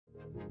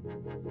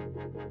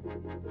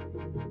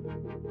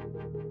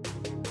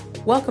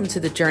Welcome to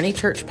the Journey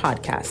Church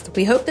podcast.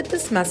 We hope that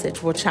this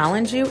message will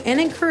challenge you and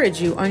encourage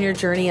you on your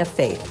journey of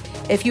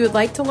faith. If you would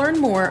like to learn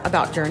more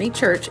about Journey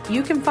Church,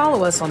 you can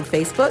follow us on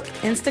Facebook,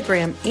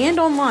 Instagram, and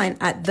online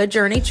at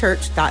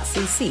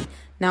thejourneychurch.cc.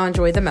 Now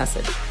enjoy the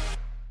message.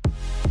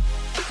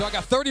 So I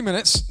got 30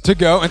 minutes to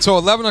go until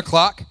 11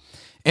 o'clock,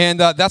 and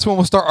that's when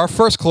we'll start our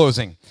first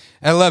closing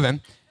at 11.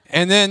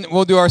 And then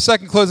we'll do our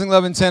second closing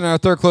 11:10 and our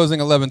third closing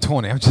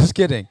 11:20. I'm just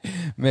kidding,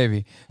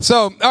 maybe.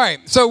 So, all right.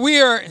 So we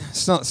are,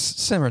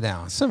 simmer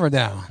down.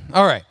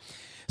 All right.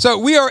 So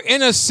we are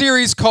in a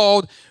series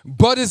called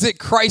But Is It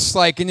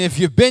Christ-Like? And if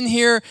you've been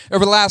here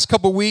over the last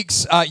couple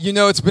weeks, you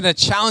know it's been a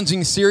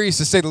challenging series,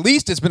 to say the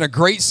least. It's been a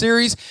great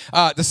series,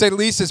 to say the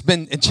least. It's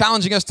been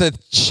challenging us to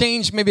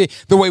change maybe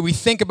the way we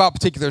think about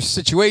particular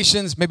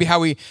situations, maybe how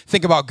we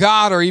think about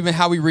God, or even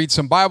how we read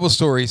some Bible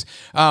stories.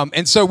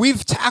 And so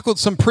we've tackled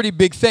some pretty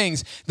big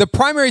things. The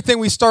primary thing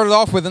we started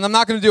off with, and I'm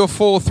not going to do a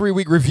full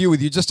 3-week review with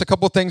you, just a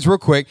couple things real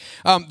quick.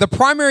 The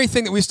primary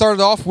thing that we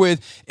started off with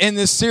in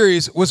this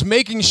series was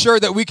making sure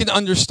that we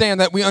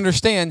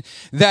understand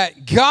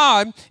that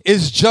God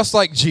is just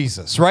like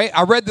Jesus, right?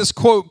 I read this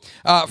quote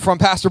from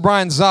Pastor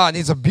Brian Zod.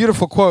 It's a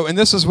beautiful quote, and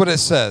this is what it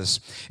says.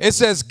 It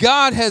says,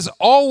 God has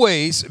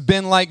always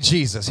been like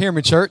Jesus. Hear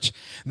me, church.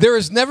 There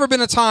has never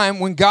been a time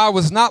when God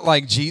was not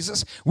like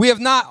Jesus. We have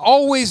not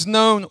always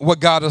known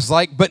what God is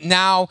like, but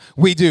now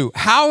we do.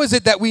 How is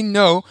it that we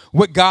know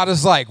what God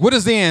is like? What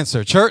is the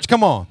answer, church?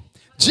 Come on.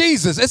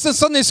 Jesus. It's a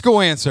Sunday school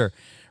answer.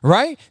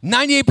 Right?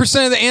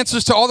 98% of the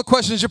answers to all the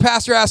questions your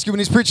pastor asks you when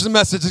he's preaching the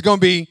message is going to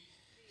be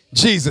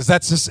Jesus.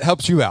 That just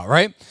helps you out,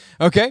 right?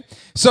 Okay?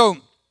 So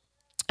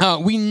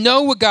we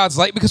know what God's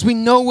like because we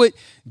know what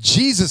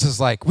Jesus is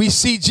like. We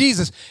see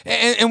Jesus.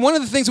 And one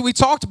of the things that we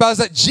talked about is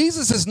that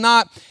Jesus is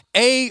not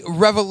a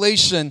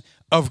revelation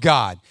of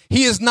God.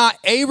 He is not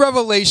a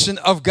revelation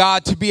of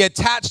God to be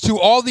attached to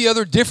all the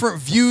other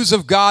different views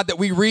of God that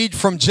we read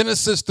from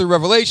Genesis through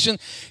Revelation.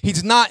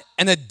 He's not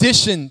an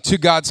addition to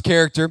God's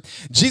character.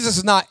 Jesus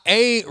is not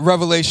a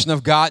revelation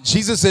of God.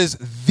 Jesus is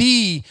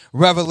the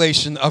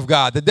revelation of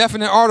God. The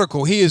definite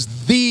article, he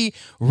is the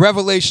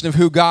revelation of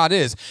who God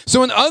is.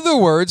 So in other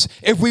words,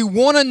 if we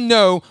want to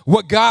know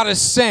what God is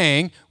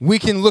saying, we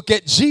can look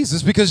at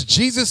Jesus because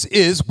Jesus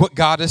is what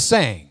God is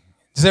saying.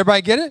 Does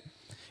everybody get it?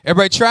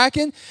 Everybody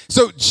tracking?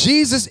 So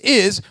Jesus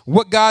is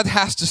what God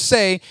has to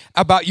say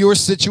about your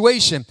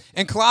situation.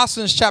 In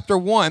Colossians chapter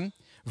 1,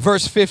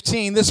 verse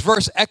 15, this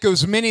verse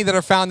echoes many that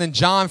are found in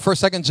John,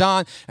 1st, 2nd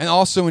John, and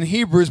also in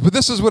Hebrews. But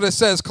this is what it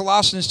says,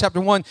 Colossians chapter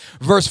 1,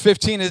 verse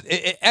 15.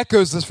 It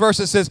echoes this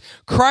verse. It says,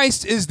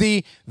 Christ is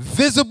the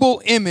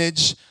visible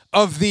image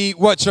of the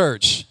what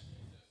church?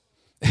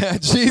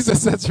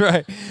 Jesus, that's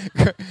right.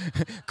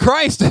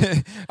 Christ,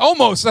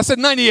 almost. I said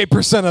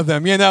 98% of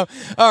them, you know.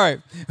 All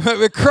right.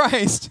 But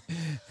Christ,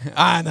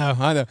 I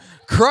know.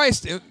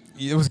 Christ, it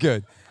was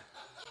good.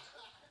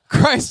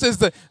 Christ is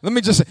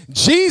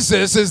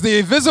Jesus is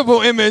the visible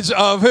image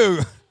of who?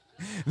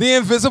 The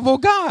invisible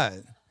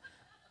God.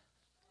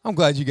 I'm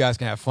glad you guys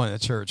can have fun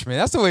at church, man.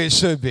 That's the way it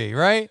should be,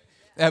 right?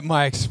 At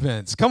my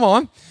expense. Come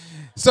on.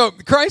 So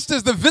Christ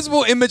is the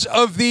visible image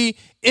of the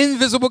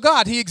invisible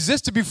God. He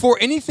existed before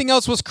anything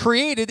else was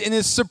created and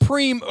is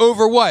supreme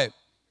over what?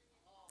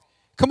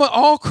 Come on,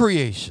 all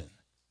creation.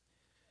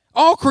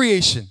 All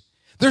creation.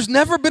 There's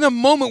never been a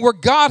moment where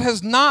God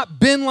has not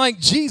been like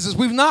Jesus.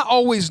 We've not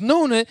always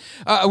known it,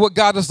 what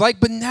God is like,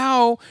 but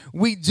now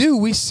we do.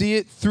 We see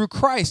it through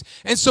Christ.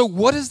 And so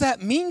what does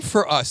that mean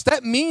for us?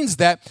 That means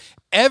that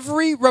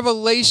every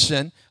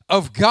revelation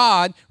of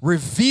God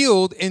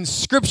revealed in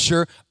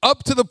Scripture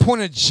up to the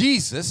point of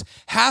Jesus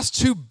has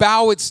to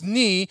bow its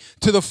knee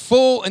to the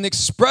full and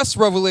express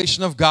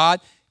revelation of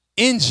God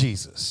in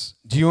Jesus.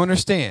 Do you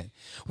understand?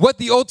 What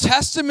the Old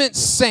Testament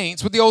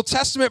saints, what the Old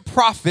Testament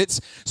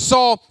prophets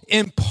saw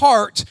in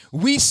part,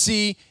 we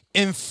see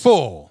in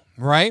full,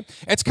 right?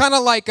 It's kind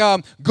of like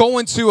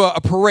going to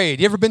a parade.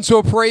 You ever been to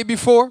a parade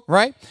before,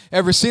 right?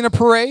 Ever seen a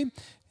parade?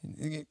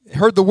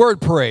 Heard the word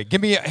parade.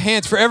 Give me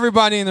hands for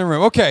everybody in the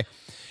room. Okay.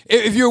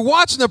 If you're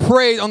watching a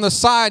parade on the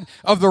side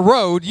of the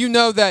road, you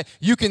know that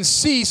you can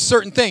see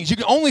certain things. You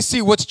can only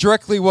see what's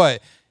directly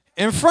what?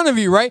 In front of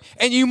you, right?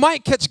 And you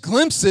might catch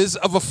glimpses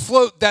of a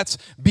float that's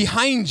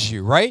behind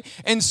you, right?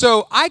 And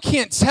so I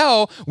can't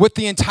tell what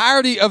the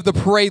entirety of the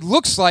parade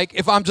looks like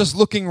if I'm just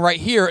looking right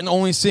here and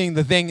only seeing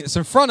the thing that's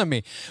in front of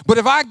me. But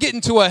if I get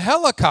into a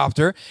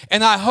helicopter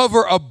and I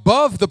hover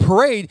above the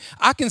parade,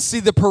 I can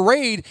see the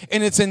parade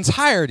in its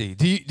entirety.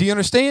 Do you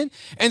understand?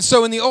 And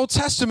so in the Old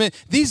Testament,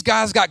 these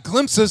guys got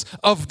glimpses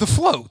of the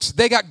floats.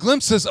 They got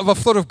glimpses of a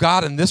float of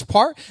God in this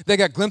part. They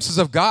got glimpses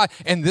of God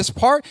in this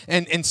part.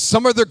 And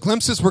some of their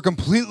glimpses were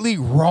completely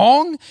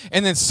wrong,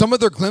 and then some of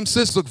their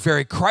glimpses look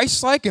very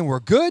Christ-like and were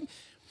good.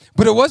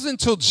 But it wasn't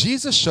until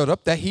Jesus showed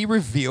up that he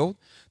revealed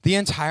the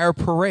entire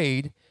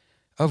parade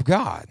of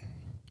God.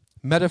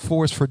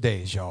 Metaphors for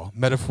days, y'all.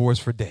 Metaphors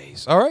for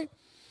days, all right?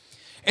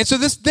 And so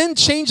this then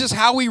changes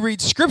how we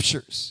read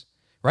scriptures.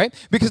 right?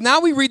 Because now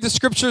we read the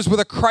scriptures with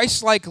a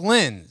Christ-like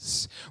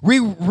lens. We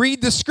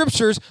read the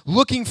scriptures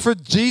looking for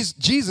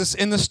Jesus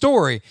in the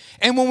story.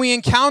 And when we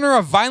encounter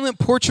a violent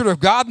portrait of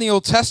God in the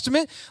Old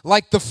Testament,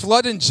 like the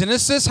flood in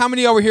Genesis, how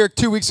many of you were here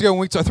 3 weeks ago,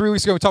 we talked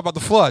about the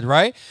flood,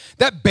 right?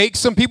 That baked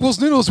some people's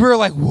noodles. We were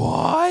like,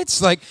 what?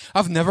 Like,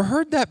 I've never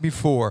heard that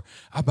before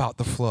about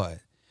the flood.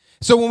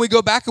 So when we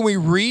go back and we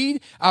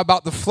read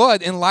about the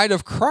flood in light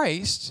of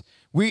Christ,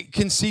 we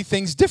can see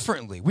things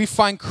differently. We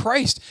find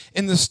Christ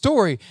in the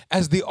story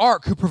as the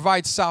ark who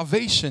provides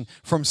salvation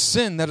from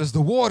sin, that is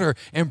the water,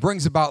 and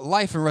brings about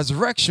life and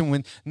resurrection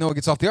when Noah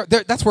gets off the ark.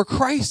 That's where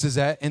Christ is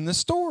at in the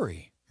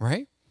story,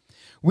 right?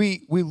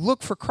 We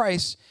look for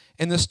Christ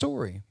in the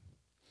story.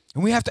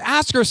 And we have to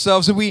ask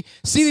ourselves, if we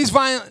see these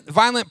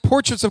violent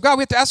portraits of God,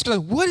 we have to ask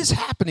ourselves, what is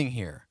happening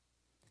here?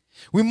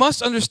 We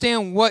must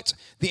understand what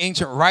the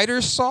ancient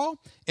writers saw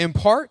in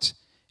part,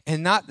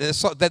 and not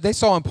that they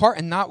saw in part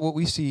and not what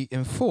we see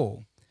in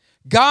full.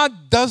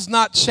 God does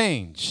not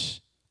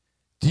change.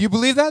 Do you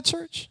believe that,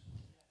 church?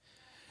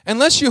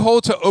 Unless you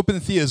hold to open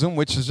theism,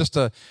 which is just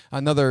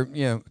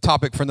another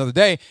topic for another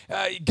day,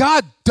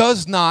 God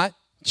does not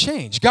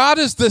change. God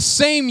is the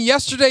same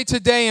yesterday,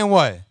 today, and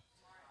what?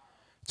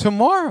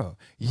 Tomorrow.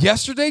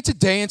 Yesterday,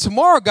 today, and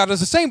tomorrow, God is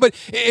the same. But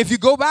if you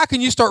go back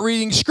and you start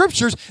reading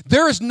scriptures,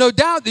 there is no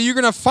doubt that you're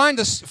going to find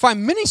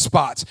many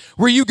spots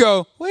where you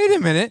go, wait a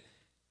minute,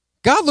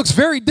 God looks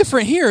very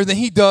different here than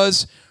he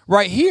does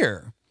right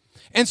here.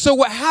 And so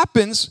what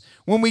happens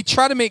when we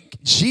try to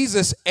make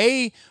Jesus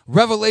a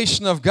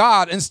revelation of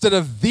God instead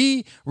of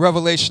the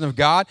revelation of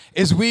God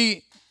is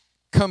we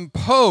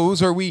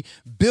compose or we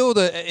build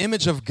an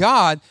image of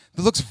God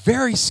that looks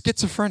very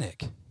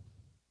schizophrenic.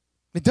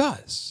 It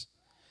does.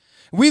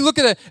 We look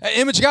at an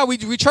image of God,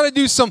 we try to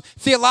do some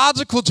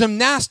theological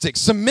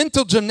gymnastics, some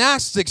mental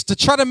gymnastics to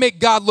try to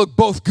make God look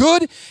both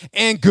good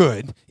and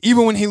good,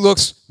 even when he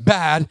looks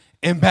bad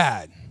and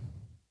bad.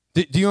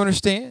 Do you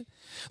understand?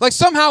 Like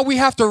somehow we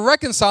have to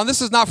reconcile, and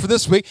this is not for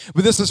this week,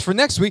 but this is for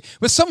next week,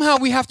 but somehow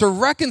we have to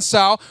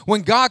reconcile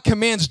when God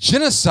commands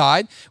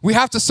genocide. We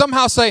have to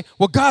somehow say,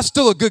 well, God's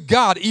still a good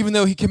God, even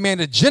though he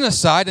commanded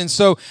genocide, and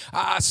so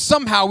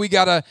somehow we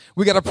gotta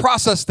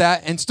process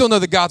that and still know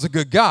that God's a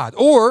good God.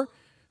 Or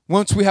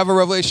once we have a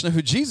revelation of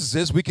who Jesus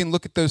is, we can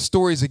look at those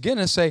stories again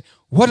and say,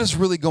 what is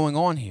really going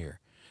on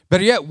here?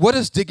 Better yet,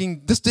 let's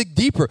dig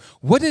deeper.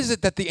 What is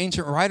it that the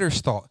ancient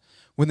writers thought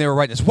when they were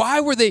writing this? Why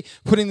were they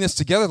putting this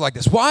together like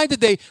this? Why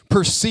did they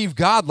perceive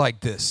God like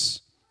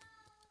this?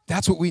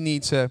 That's what we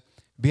need to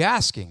be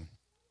asking.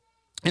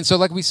 And so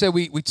like we said,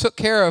 we took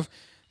care of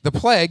the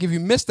plague. If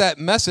you missed that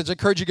message, I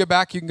encourage you to go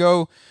back. You can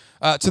go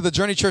to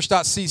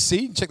thejourneychurch.cc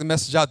and check the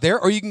message out there,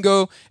 or you can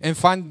go and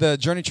find the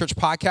Journey Church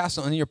podcast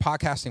on any of your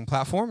podcasting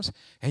platforms,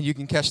 and you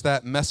can catch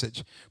that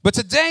message. But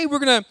today we're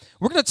gonna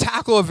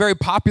tackle a very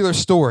popular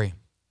story.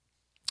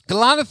 A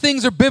lot of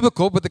things are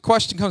biblical, but the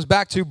question comes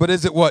back to, but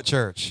is it what,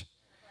 church?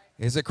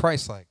 Is it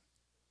Christ-like?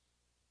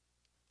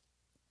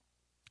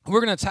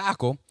 We're going to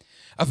tackle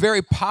a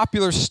very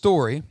popular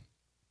story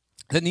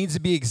that needs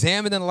to be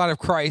examined in the light of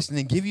Christ and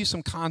then give you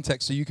some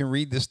context so you can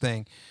read this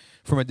thing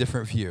from a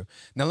different view.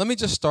 Now, let me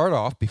just start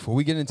off before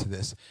we get into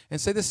this and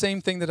say the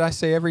same thing that I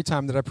say every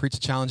time that I preach a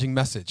challenging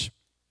message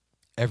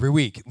every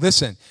week.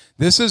 Listen,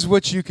 this is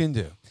what you can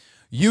do.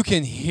 You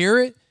can hear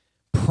it,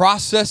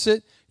 process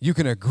it, you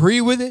can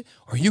agree with it,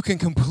 or you can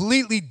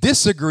completely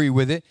disagree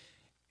with it,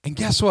 and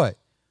guess what?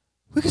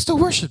 We can still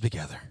worship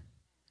together.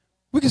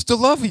 We can still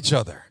love each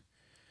other.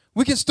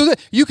 We can still do it.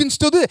 You can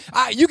still do it.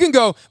 You can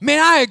go, man,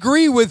 I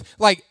agree with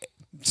like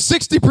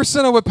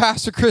 60% of what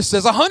Pastor Chris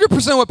says,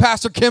 100% of what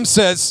Pastor Kim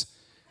says.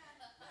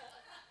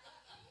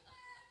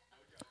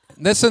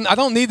 Listen, I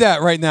don't need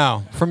that right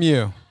now from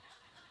you.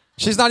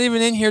 She's not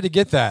even in here to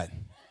get that.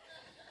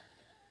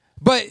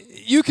 But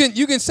you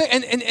can say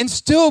and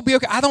still be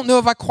okay. I don't know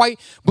if I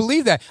quite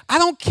believe that. I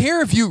don't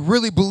care if you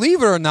really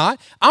believe it or not.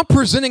 I'm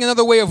presenting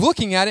another way of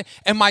looking at it,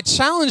 and my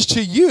challenge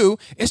to you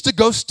is to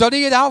go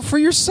study it out for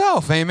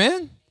yourself.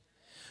 Amen?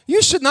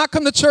 You should not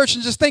come to church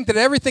and just think that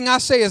everything I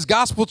say is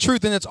gospel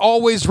truth and it's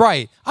always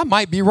right. I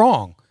might be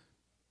wrong.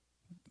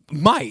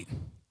 I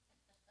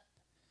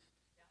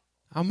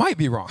might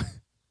be wrong.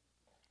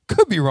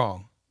 Could be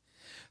wrong.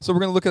 So we're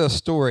going to look at a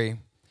story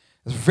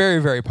that's very,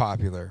 very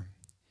popular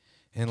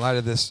in light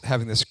of this,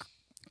 having this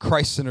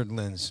Christ-centered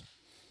lens.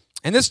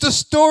 And it's the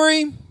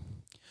story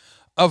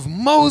of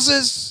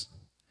Moses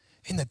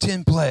and the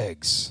 10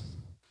 plagues.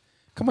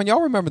 Come on,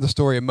 y'all remember the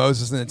story of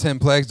Moses and the 10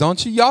 plagues,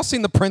 don't you? Y'all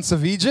seen the Prince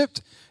of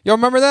Egypt? Y'all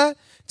remember that?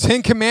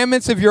 10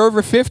 Commandments if you're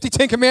over 50.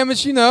 10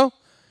 Commandments, you know,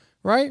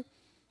 right?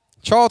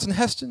 Charlton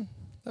Heston,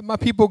 let my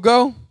people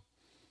go.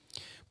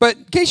 But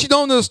in case you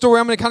don't know the story,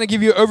 I'm going to kind of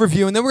give you an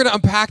overview, and then we're going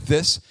to unpack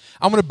this.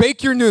 I'm going to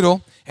bake your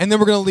noodle, and then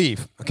we're going to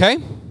leave, okay?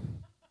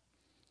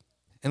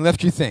 And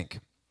left you think.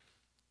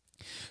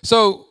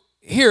 So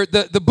here,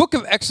 the book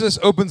of Exodus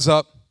opens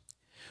up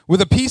with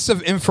a piece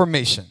of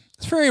information.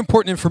 It's very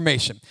important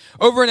information.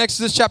 Over in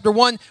Exodus chapter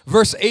 1,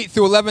 verse 8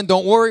 through 11,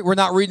 don't worry, we're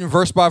not reading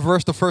verse by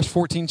verse the first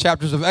 14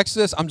 chapters of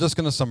Exodus. I'm just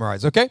going to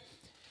summarize, okay?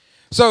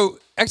 So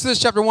Exodus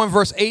chapter 1,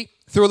 verse 8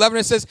 through 11,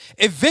 it says,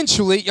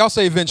 eventually, y'all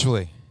say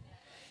eventually.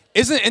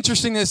 Isn't it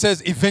interesting that it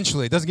says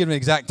eventually? It doesn't give an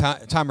exact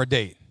time or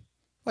date.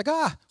 Like,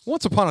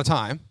 once upon a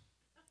time.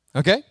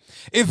 Okay?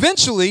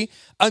 Eventually,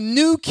 a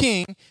new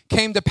king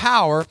came to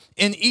power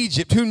in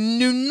Egypt who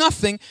knew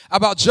nothing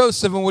about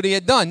Joseph and what he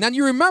had done. Now,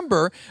 you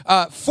remember,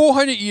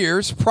 400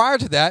 years prior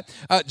to that,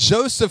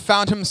 Joseph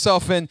found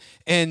himself in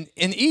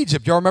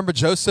Egypt. Y'all remember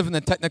Joseph in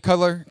the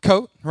Technicolor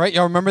coat, right?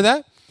 Y'all remember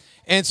that?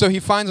 And so he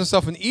finds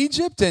himself in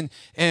Egypt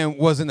and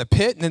was in the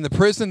pit and in the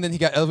prison. Then he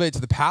got elevated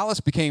to the palace,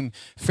 became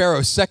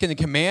Pharaoh's second in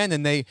command,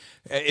 and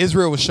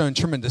Israel was shown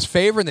tremendous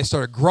favor, and they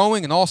started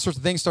growing, and all sorts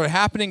of things started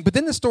happening. But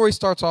then the story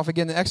starts off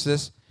again in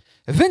Exodus.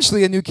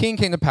 Eventually, a new king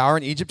came to power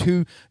in Egypt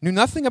who knew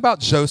nothing about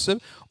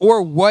Joseph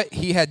or what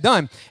he had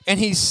done. And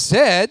he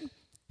said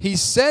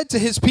to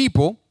his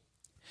people,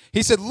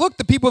 he said, look,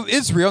 the people of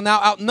Israel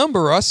now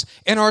outnumber us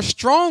and are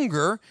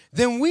stronger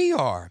than we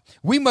are.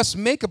 We must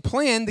make a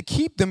plan to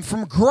keep them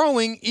from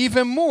growing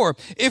even more.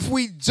 If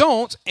we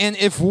don't, and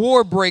if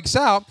war breaks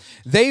out,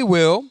 they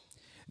will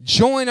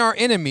join our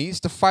enemies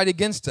to fight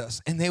against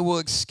us, and they will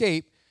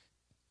escape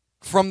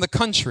from the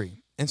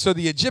country. And so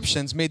the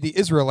Egyptians made the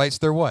Israelites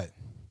their what?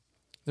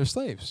 Their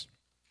slaves.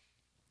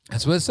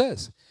 That's what it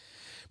says.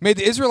 Made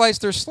the Israelites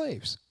their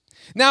slaves.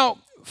 Now,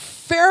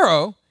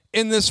 Pharaoh,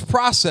 in this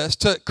process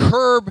to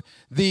curb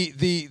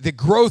the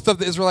growth of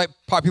the Israelite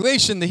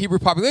population, the Hebrew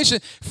population,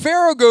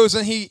 Pharaoh goes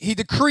and he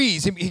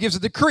decrees, he gives a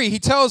decree. He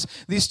tells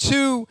these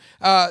two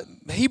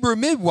Hebrew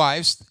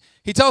midwives,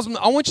 he tells them,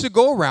 I want you to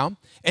go around,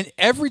 and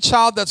every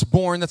child that's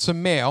born that's a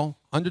male,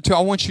 under 2,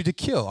 I want you to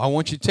kill. I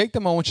want you to take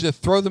them, I want you to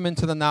throw them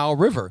into the Nile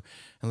River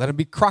and let them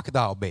be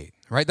crocodile bait,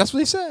 right? That's what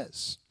he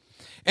says.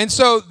 And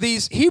so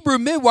these Hebrew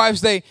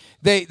midwives, they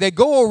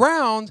go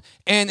around,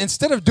 and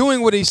instead of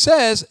doing what he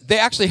says, they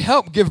actually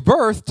help give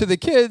birth to the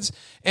kids,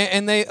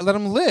 and they let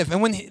them live.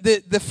 And when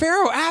the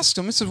Pharaoh asked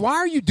him, he says, why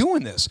are you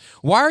doing this?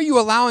 Why are you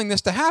allowing this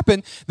to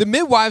happen? The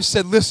midwives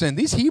said, listen,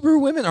 these Hebrew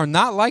women are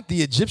not like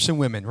the Egyptian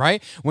women,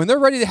 right? When they're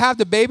ready to have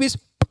the babies,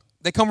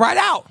 they come right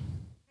out.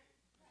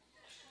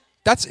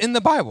 That's in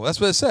the Bible. That's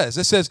what it says.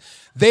 It says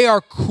they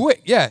are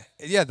quick. Yeah,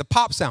 the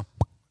pop sound,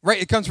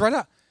 right? It comes right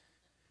out.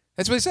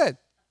 That's what he said.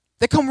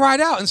 They come right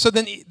out. And so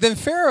then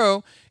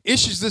Pharaoh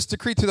issues this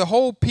decree to the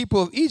whole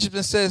people of Egypt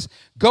and says,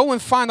 go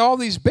and find all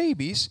these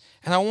babies,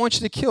 and I want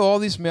you to kill all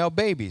these male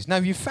babies. Now,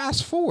 if you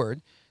fast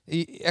forward,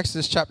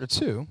 Exodus chapter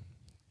 2,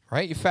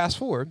 right? You fast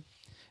forward,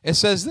 it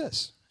says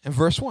this in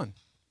verse 1.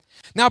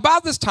 Now,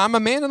 about this time, a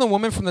man and a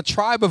woman from the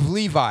tribe of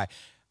Levi.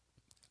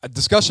 A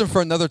discussion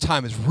for another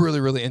time is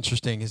really, really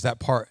interesting, is that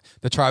part,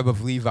 the tribe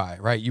of Levi,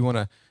 right? You want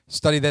to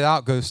study that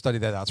out? Go study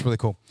that out. It's really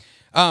cool.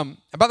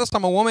 About this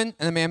time, a woman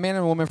and a man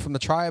and a woman from the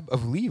tribe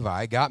of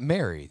Levi got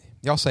married.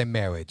 Y'all say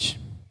marriage.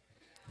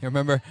 You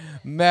remember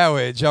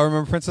marriage? Y'all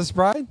remember Princess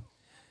Bride?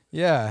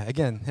 Yeah,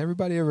 again,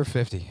 everybody over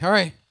 50. All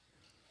right.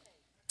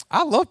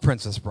 I love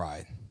Princess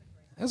Bride.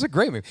 That's a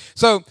great movie.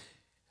 So, all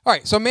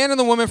right, so a man and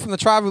a woman from the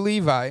tribe of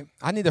Levi,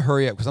 I need to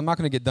hurry up because I'm not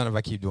going to get done if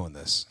I keep doing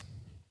this.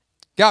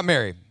 Got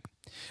married.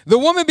 The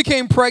woman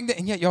became pregnant,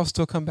 and yet y'all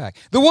still come back.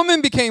 The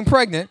woman became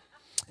pregnant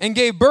and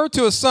gave birth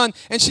to a son,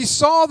 and she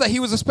saw that he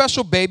was a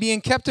special baby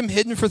and kept him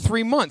hidden for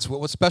 3 months.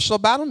 What was special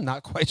about him?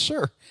 Not quite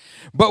sure.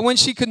 But when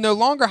she could no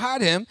longer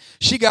hide him,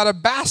 she got a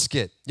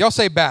basket. Y'all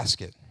say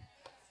basket.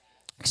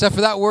 Except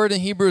for that word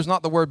in Hebrew is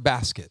not the word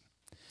basket.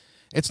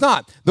 It's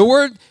not. The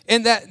word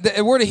in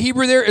the word in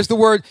Hebrew there is the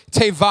word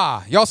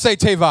tevah. Y'all say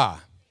tevah.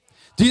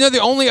 Do you know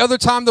the only other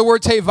time the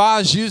word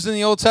tevah is used in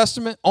the Old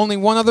Testament? Only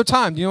one other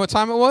time. Do you know what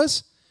time it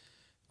was?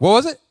 What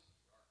was it?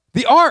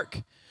 The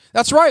ark.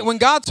 That's right. When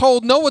God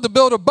told Noah to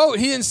build a boat,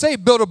 he didn't say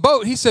build a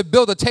boat. He said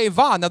build a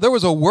tevah. Now, there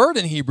was a word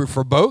in Hebrew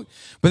for boat,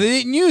 but they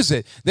didn't use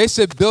it. They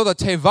said build a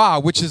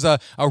tevah, which is a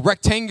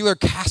rectangular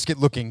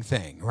casket-looking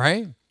thing,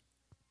 right?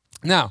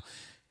 Now,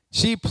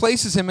 she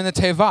places him in the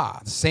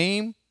tevah.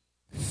 Same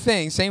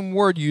thing, same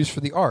word used for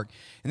the ark.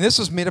 And this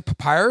was made of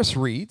papyrus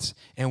reeds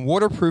and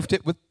waterproofed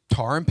it with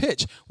tar and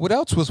pitch. What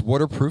else was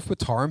waterproof with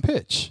tar and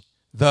pitch?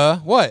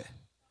 The what?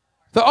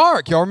 The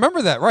ark. Y'all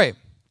remember that, right?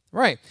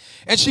 Right.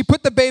 And she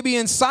put the baby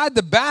inside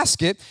the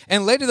basket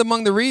and laid it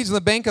among the reeds on the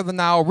bank of the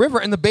Nile River.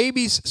 And the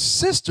baby's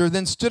sister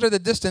then stood at a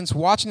distance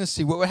watching to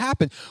see what would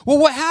happen. Well,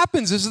 what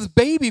happens is this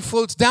baby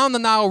floats down the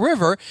Nile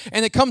River,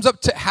 and it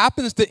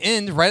happens to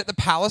end right at the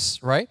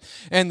palace, right?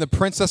 And the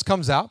princess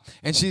comes out,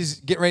 and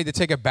she's getting ready to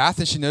take a bath,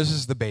 and she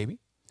notices the baby,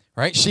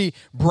 right? She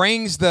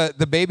brings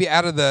the baby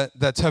out of the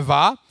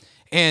tevah.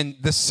 And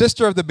the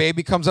sister of the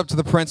baby comes up to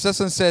the princess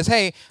and says,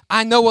 hey,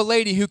 I know a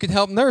lady who can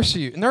help nurse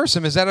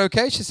him. Is that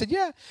okay? She said,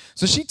 yeah.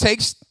 So she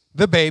takes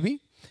the baby,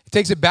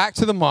 takes it back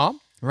to the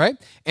mom, right?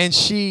 And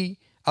she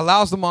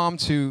allows the mom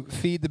to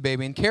feed the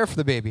baby and care for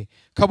the baby.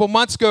 A couple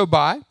months go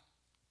by.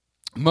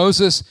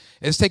 Moses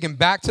is taken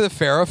back to the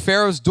Pharaoh.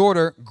 Pharaoh's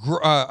daughter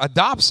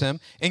adopts him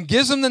and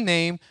gives him the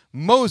name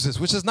Moses,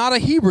 which is not a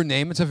Hebrew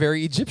name. It's a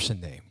very Egyptian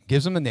name.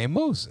 Gives him the name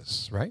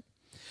Moses, right?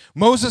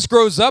 Moses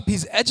grows up.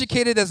 He's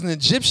educated as an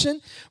Egyptian,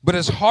 but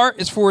his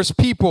heart is for his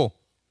people.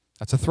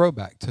 That's a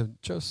throwback to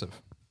Joseph.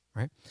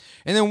 right?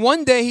 And then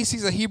one day he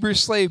sees a Hebrew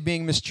slave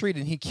being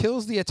mistreated, and he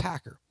kills the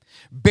attacker,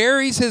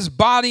 buries his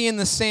body in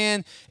the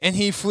sand, and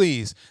he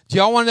flees. Do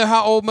y'all want to know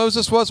how old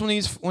Moses was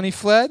when he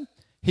fled?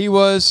 He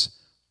was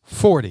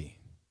 40.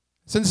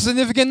 It's a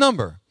significant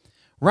number.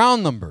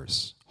 Round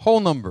numbers, whole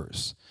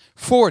numbers,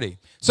 40.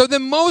 So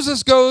then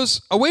Moses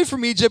goes away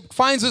from Egypt,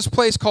 finds this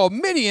place called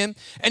Midian,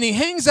 and he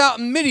hangs out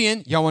in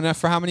Midian. Y'all want to know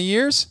for how many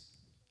years?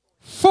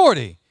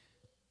 40.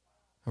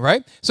 All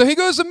right? So he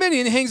goes to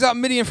Midian, hangs out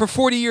in Midian for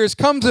 40 years,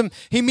 comes and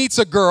he meets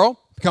a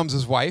girl, becomes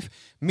his wife,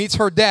 meets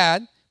her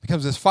dad,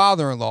 becomes his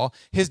father-in-law.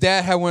 His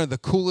dad had one of the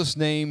coolest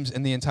names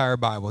in the entire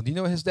Bible. Do you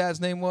know what his dad's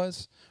name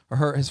was?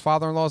 Or his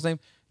father-in-law's name?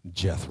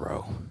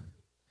 Jethro.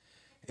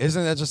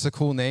 Isn't that just a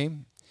cool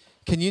name?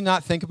 Can you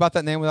not think about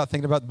that name without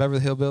thinking about the Beverly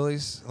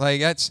Hillbillies?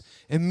 Like, that's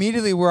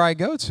immediately where I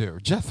go to,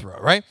 Jethro,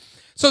 right?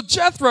 So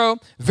Jethro,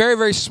 very,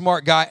 very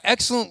smart guy,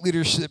 excellent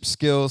leadership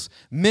skills,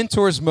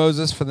 mentors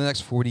Moses for the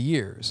next 40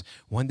 years.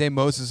 One day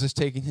Moses is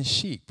taking his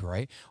sheep,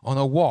 right, on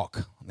a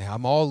walk. They have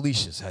them all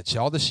leashes, had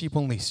all the sheep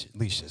on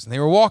leashes. And they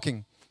were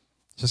walking.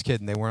 Just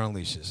kidding, they weren't on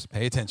leashes.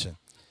 Pay attention.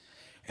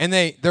 And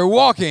they're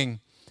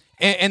walking,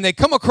 and they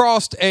come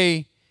across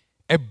a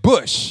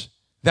bush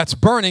that's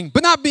burning,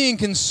 but not being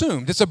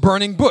consumed. It's a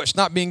burning bush,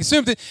 not being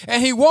consumed.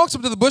 And he walks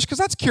up to the bush, because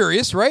that's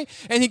curious, right?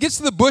 And he gets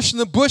to the bush,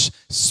 and the bush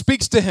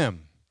speaks to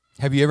him.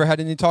 Have you ever had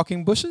any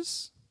talking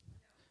bushes?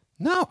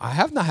 No, I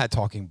have not had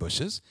talking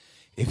bushes.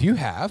 If you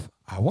have,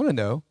 I want to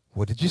know,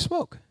 what did you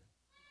smoke?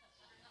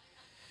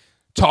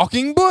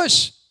 Talking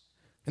bush.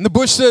 And the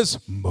bush says,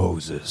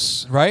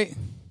 Moses, right?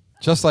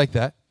 Just like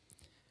that.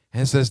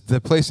 And it says,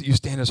 the place that you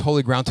stand is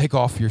holy ground, take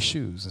off your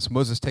shoes. And so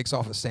Moses takes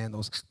off his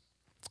sandals,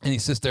 and he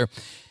sits there.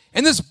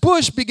 And this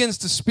bush begins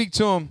to speak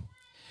to him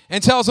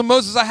and tells him,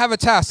 Moses, I have a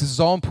task. This is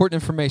all important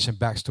information,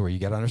 backstory, you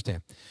got to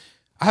understand.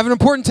 I have an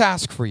important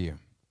task for you.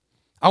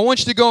 I want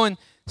you to go and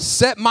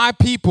set my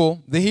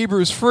people, the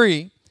Hebrews,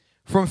 free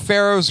from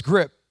Pharaoh's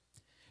grip.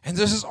 And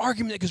there's this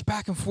argument that goes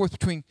back and forth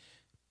between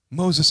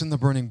Moses and the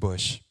burning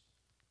bush.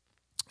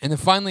 And then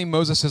finally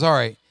Moses says, all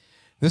right,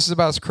 this is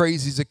about as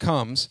crazy as it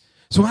comes.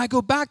 So when I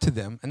go back to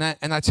them and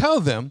I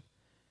tell them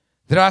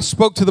that I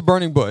spoke to the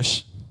burning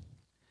bush,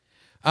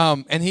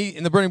 and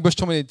the burning bush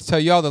told me to tell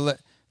y'all to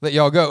let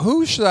y'all go,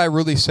 who should I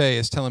really say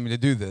is telling me to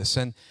do this?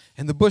 And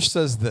the bush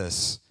says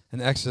this in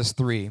Exodus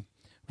 3.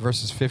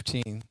 Verses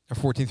 14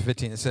 through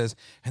 15, it says,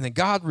 and then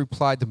God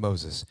replied to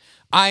Moses,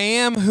 I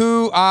am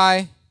who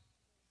I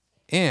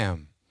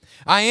am.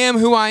 I am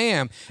who I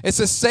am. It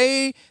says,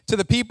 say to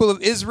the people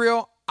of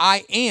Israel,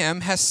 I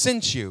am has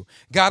sent you.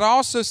 God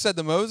also said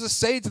to Moses,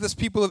 say to this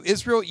people of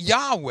Israel,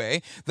 Yahweh,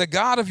 the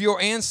God of your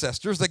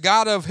ancestors, the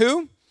God of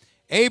who?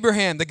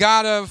 Abraham, the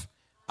God of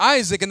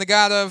Isaac, and the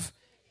God of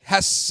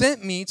has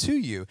sent me to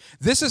you.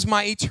 This is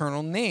my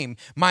eternal name.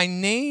 My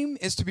name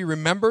is to be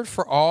remembered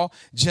for all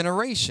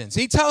generations.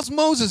 He tells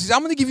Moses, I'm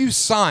going to give you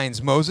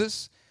signs,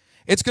 Moses.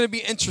 It's going to be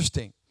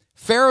interesting.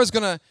 Pharaoh's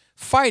going to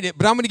fight it,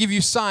 but I'm going to give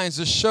you signs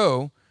to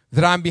show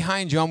that I'm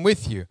behind you. I'm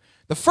with you.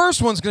 The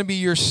first one's going to be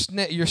your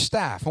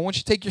staff. I want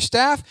you to take your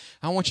staff.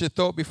 I want you to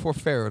throw it before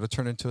Pharaoh to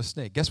turn into a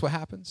snake. Guess what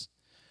happens?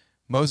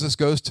 Moses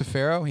goes to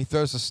Pharaoh. He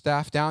throws the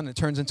staff down, and it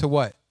turns into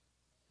what?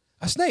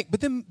 A snake. But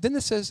then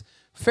it says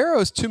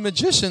Pharaoh's two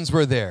magicians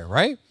were there,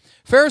 right?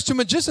 Pharaoh's two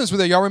magicians were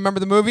there. Y'all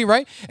remember the movie,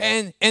 right?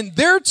 And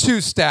their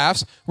two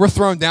staffs were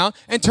thrown down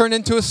and turned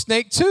into a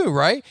snake too,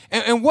 right?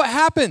 And what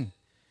happened?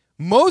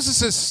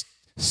 Moses'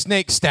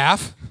 snake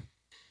staff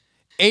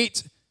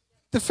ate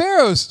the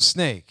Pharaoh's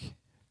snake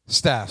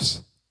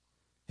staffs.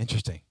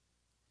 Interesting.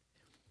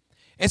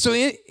 And so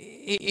they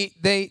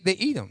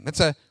eat them.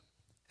 That's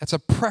a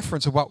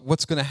preference about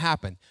what's going to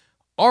happen.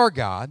 Our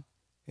God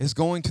is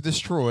going to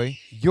destroy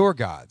your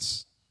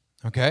gods.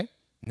 Okay?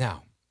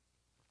 Now,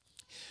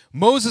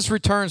 Moses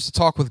returns to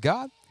talk with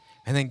God,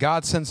 and then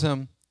God tells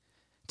him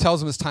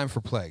it's time for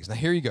plagues. Now,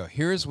 here you go.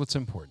 Here's what's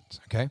important,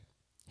 okay?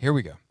 Here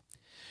we go.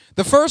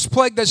 The first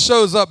plague that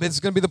shows up is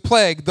going to be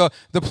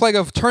the plague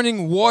of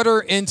turning water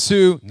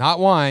into, not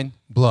wine,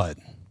 blood.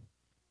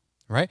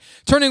 Right?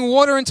 Turning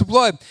water into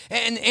blood.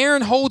 And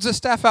Aaron holds his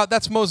staff out.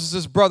 That's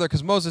Moses' brother,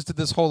 because Moses did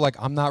this whole,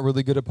 I'm not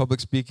really good at public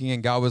speaking,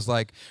 and God was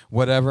like,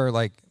 whatever,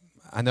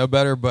 I know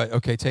better, but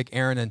okay, take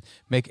Aaron and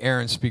make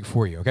Aaron speak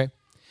for you, okay?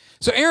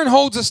 So Aaron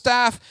holds a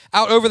staff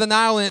out over the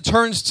Nile, and it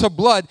turns to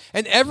blood,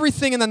 and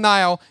everything in the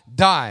Nile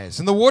dies.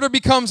 And the water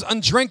becomes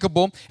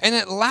undrinkable, and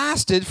it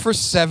lasted for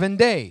 7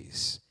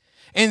 days.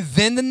 And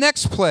then the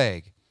next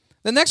plague.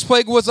 The next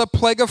plague was a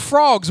plague of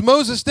frogs.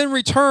 Moses then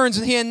returns,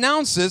 and he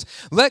announces,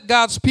 let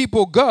God's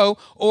people go,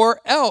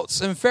 or else.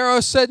 And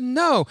Pharaoh said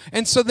no.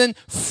 And so then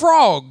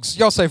frogs,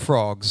 y'all say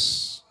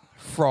frogs.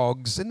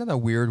 Frogs, isn't that a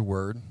weird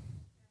word?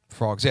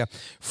 Frogs, yeah.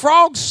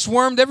 Frogs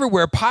swarmed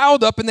everywhere,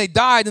 piled up, and they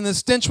died, and the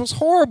stench was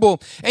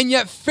horrible. And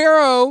yet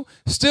Pharaoh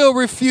still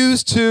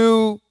refused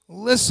to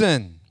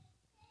listen.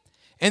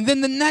 And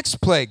then the next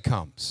plague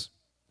comes.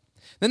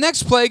 The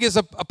next plague is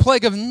a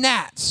plague of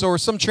gnats, or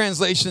some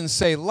translations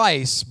say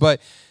lice. But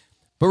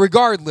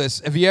regardless,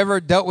 have you ever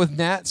dealt with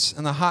gnats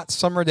on a hot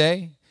summer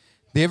day?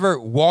 They ever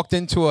walked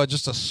into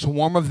just a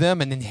swarm of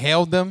them and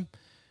inhaled them?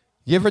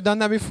 You ever done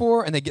that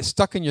before? And they get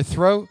stuck in your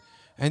throat,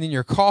 and then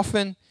you're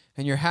coughing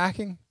and you're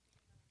hacking?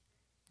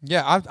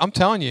 Yeah, I'm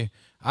telling you,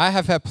 I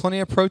have had plenty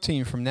of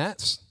protein from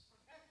gnats.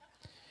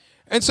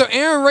 And so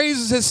Aaron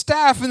raises his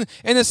staff, and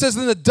it says,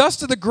 then the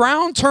dust of the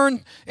ground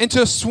turned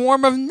into a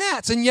swarm of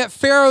gnats, and yet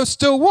Pharaoh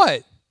still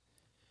what?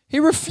 He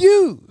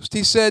refused.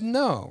 He said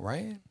no,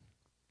 right?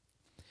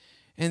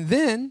 And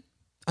then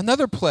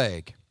another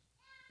plague.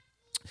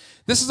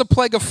 This is a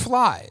plague of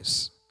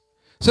flies.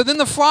 So then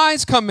the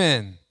flies come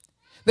in.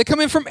 They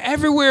come in from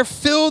everywhere,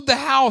 filled the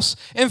house,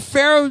 and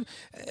Pharaoh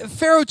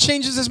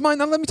changes his mind.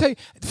 Now let me tell you,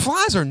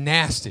 flies are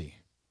nasty.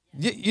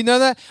 You know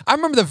that? I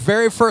remember the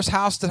very first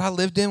house that I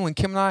lived in when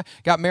Kim and I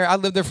got married. I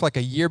lived there for like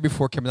a year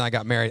before Kim and I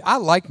got married. I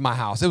liked my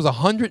house. It was a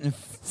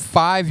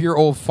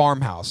 105-year-old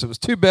farmhouse. It was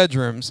 2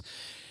 bedrooms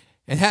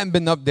and hadn't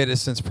been updated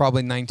since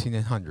probably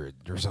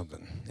 1900 or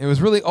something. It was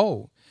really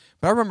old.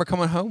 But I remember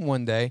coming home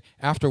one day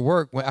after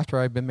work, after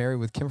I'd been married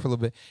with Kim for a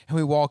little bit, and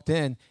we walked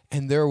in,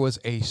 and there was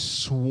a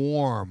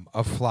swarm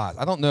of flies.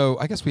 I don't know.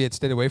 I guess we had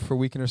stayed away for a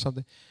weekend or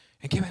something.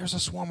 And Kim, there was a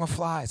swarm of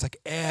flies, like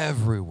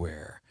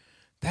everywhere.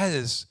 That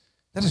is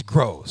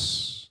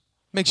gross.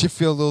 Makes you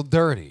feel a little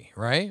dirty,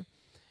 right?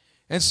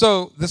 And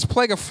so this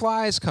plague of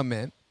flies come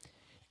in,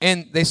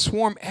 and they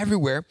swarm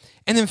everywhere.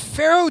 And then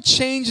Pharaoh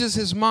changes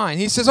his mind.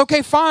 He says,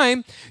 okay,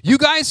 fine. You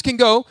guys can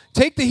go.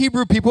 Take the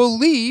Hebrew people,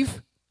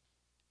 leave.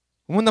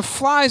 When the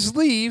flies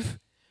leave,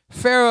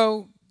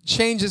 Pharaoh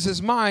changes his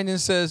mind and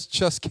says,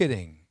 just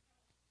kidding,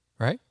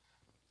 right?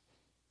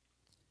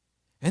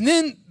 And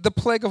then the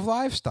plague of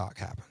livestock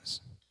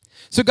happens.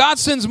 So God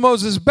sends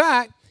Moses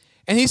back,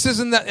 and he says,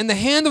 in the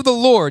hand of the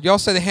Lord, y'all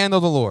say the hand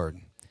of the Lord.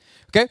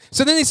 Okay?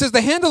 So then he says,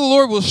 the hand of the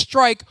Lord will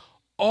strike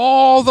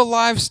all the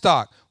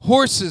livestock,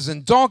 horses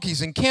and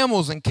donkeys and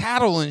camels and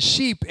cattle and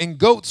sheep and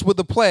goats with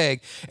the plague.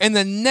 And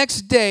the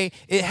next day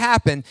it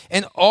happened,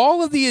 and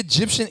all of the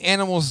Egyptian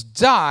animals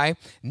die,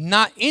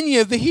 not any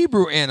of the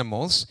Hebrew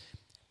animals.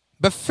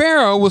 But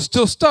Pharaoh was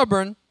still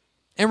stubborn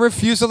and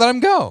refused to let him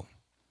go.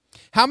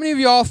 How many of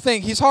y'all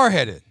think he's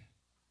hard-headed?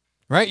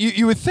 Right?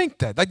 You would think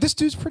that. Like, this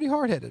dude's pretty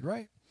hard-headed,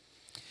 right?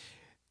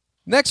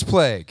 Next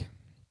plague.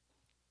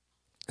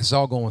 It's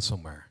all going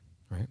somewhere,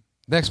 right?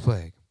 Next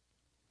plague.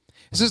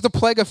 This is the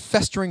plague of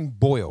festering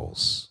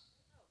boils.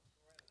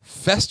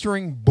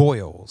 Festering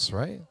boils,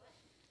 right?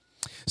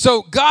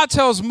 So God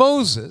tells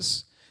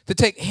Moses to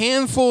take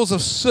handfuls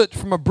of soot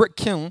from a brick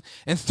kiln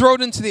and throw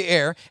it into the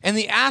air, and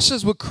the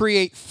ashes would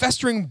create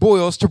festering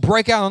boils to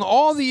break out on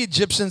all the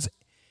Egyptians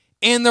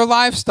and their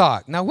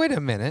livestock. Now, wait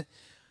a minute.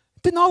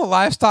 Didn't all the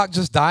livestock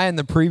just die in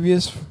the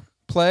previous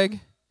plague?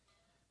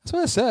 That's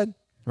what it said,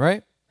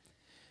 right?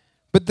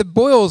 But the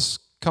boils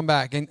come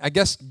back and I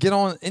guess get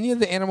on any of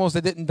the animals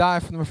that didn't die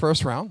from the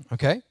first round,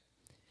 okay?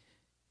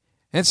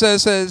 And so it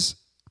says,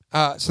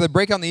 so they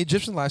break out the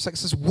Egyptian livestock. It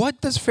says,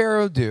 what does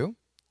Pharaoh do?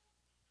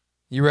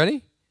 You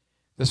ready?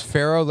 Does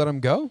Pharaoh let him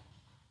go?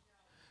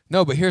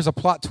 No, but here's a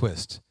plot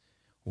twist.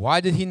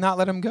 Why did he not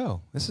let him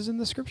go? This is in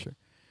the scripture.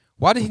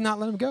 Why did he not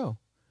let him go?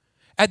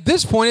 At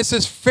this point, it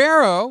says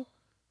Pharaoh,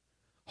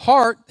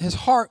 his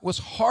heart was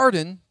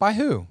hardened by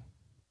who?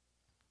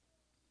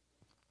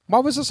 Why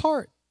was his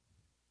heart?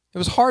 It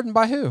was hardened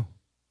by who?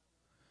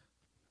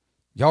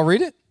 Y'all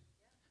read it?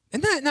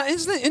 Isn't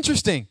that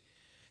interesting?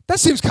 That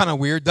seems kind of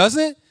weird,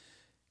 doesn't it?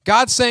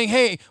 God's saying,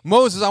 hey,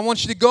 Moses, I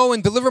want you to go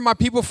and deliver my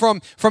people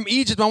from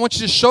Egypt. I want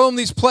you to show them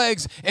these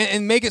plagues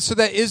and make it so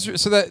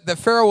that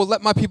Pharaoh will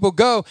let my people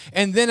go.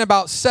 And then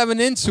about 7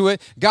 into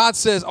it, God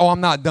says, oh,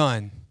 I'm not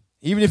done.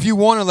 Even if you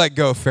want to let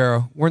go,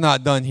 Pharaoh, we're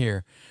not done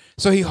here.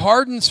 So he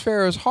hardens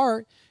Pharaoh's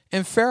heart,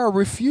 and Pharaoh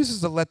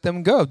refuses to let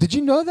them go. Did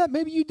you know that?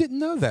 Maybe you didn't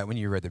know that when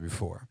you read it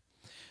before.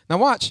 Now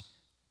watch.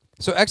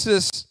 So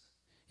Exodus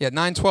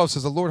 9:12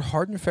 says, the Lord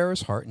hardened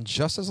Pharaoh's heart, and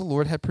just as the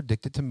Lord had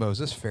predicted to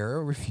Moses,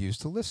 Pharaoh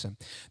refused to listen.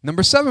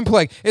 Number 7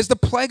 plague is the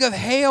plague of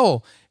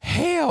hail.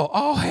 Hail,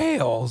 all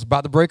hail is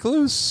about to break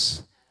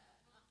loose.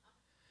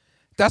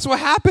 That's what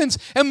happens.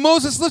 And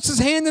Moses lifts his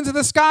hand into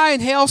the sky,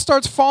 and hail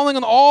starts falling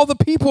on all the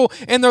people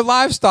and their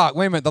livestock.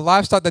 Wait a minute, the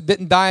livestock that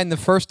didn't die in the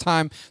first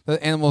time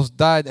the animals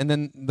died, and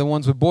then the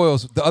ones with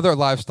boils, the other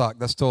livestock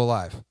that's still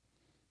alive.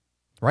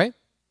 Right?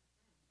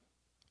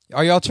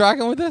 Are y'all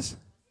tracking with this?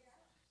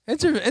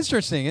 It's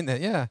interesting, isn't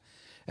it? Yeah.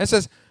 And it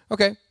says,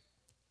 okay,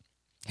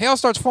 hail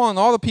starts falling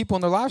on all the people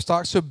and their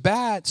livestock so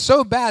bad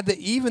that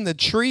even the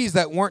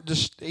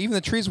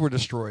trees were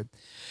destroyed.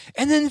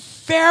 And then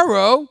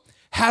Pharaoh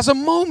has a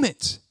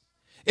moment.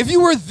 If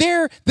you were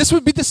there, this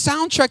would be the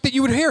soundtrack that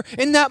you would hear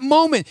in that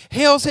moment.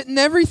 Hail's hitting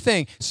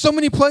everything. So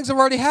many plagues have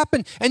already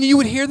happened, and you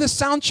would hear the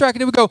soundtrack,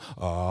 and it would go,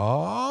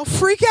 oh,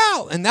 freak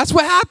out. And that's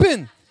what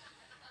happened.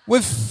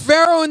 With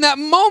Pharaoh in that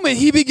moment,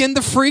 he began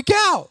to freak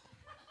out.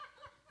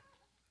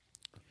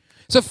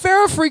 So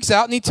Pharaoh freaks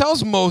out, and he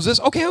tells Moses,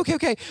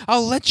 okay,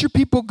 I'll let your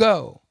people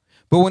go.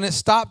 But when it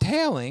stopped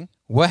hailing,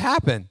 what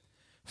happened?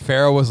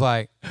 Pharaoh was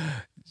like,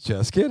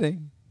 just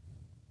kidding.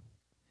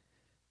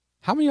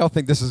 How many of y'all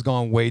think this has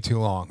gone way too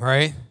long,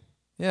 right?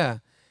 Yeah.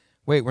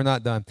 Wait, we're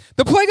not done.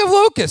 The plague of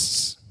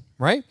locusts,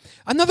 right?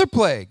 Another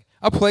plague.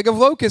 A plague of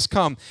locusts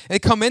come. They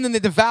come in and they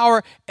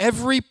devour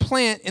every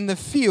plant in the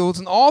fields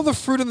and all the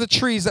fruit of the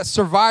trees that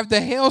survived the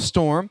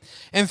hailstorm.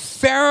 And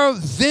Pharaoh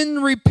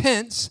then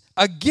repents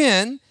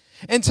again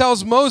and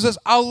tells Moses,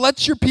 I'll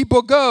let your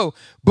people go.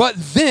 But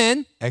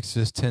then,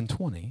 Exodus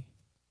 10:20,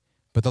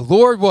 but the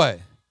Lord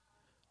what?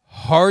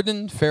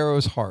 Hardened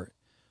Pharaoh's heart.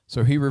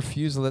 So he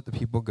refused to let the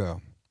people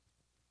go.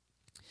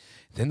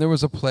 Then there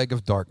was a plague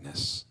of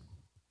darkness.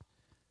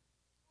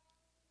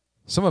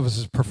 Some of us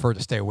just prefer to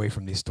stay away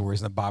from these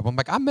stories in the Bible. I'm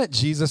like, I met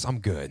Jesus, I'm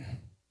good.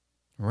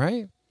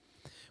 Right?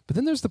 But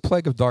then there's the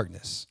plague of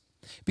darkness.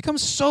 It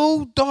becomes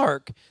so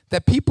dark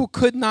that people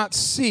could not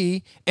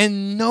see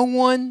and no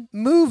one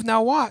moved.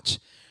 Now watch.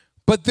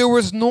 But there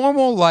was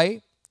normal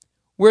light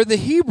where the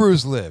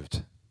Hebrews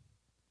lived.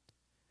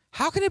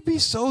 How can it be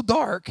so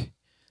dark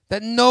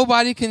that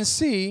nobody can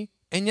see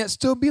and yet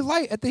still be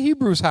light at the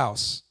Hebrews'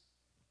 house?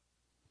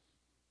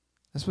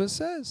 That's what it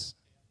says.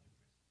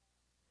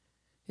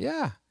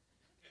 Yeah.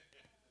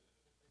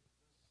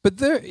 But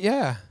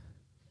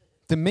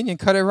Dominion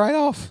cut it right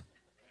off.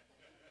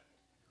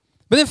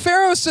 But then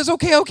Pharaoh says,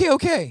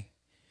 okay.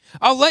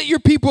 I'll let your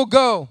people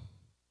go.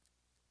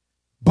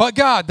 But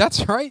God,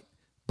 that's right.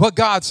 But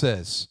God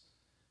says,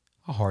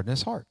 I'll harden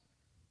his heart.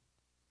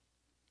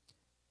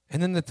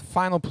 And then the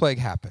final plague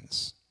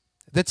happens.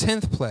 The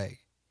 10th plague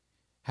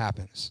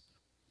happens.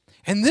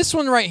 And this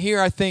one right here,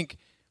 I think,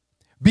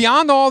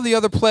 beyond all the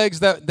other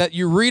plagues that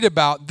you read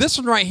about, this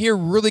one right here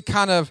really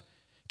kind of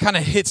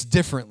hits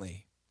differently.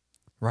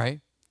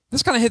 Right?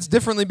 This kind of hits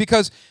differently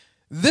because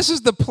this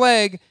is the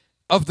plague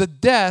of the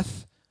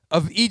death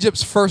of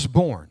Egypt's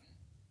firstborn.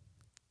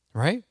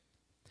 Right?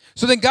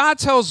 So then God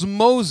tells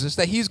Moses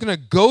that he's going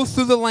to go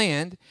through the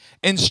land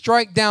and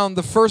strike down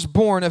the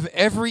firstborn of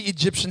every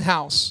Egyptian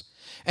house.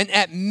 And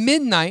at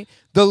midnight,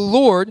 the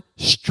Lord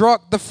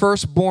struck the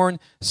firstborn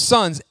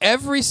sons.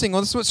 This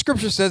is what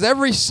Scripture says,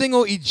 every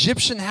single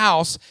Egyptian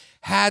house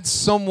had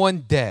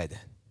someone dead.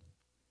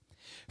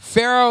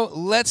 Pharaoh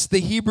lets the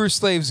Hebrew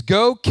slaves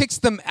go, kicks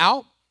them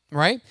out,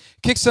 right?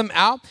 Kicks them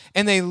out,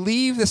 and they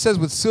leave, it says,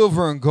 with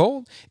silver and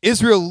gold.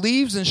 Israel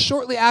leaves, and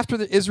shortly after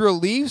Israel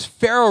leaves,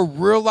 Pharaoh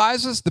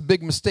realizes the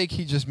big mistake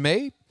he just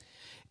made.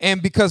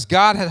 And because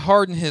God had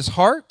hardened his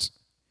heart,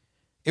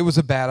 it was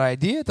a bad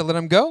idea to let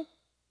him go.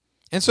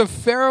 And so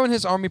Pharaoh and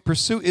his army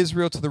pursue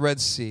Israel to the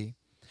Red Sea.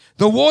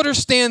 The water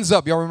stands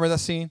up. Y'all remember that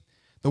scene?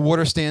 The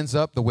water stands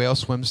up. The whale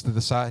swims to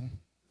the side. You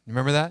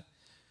remember that?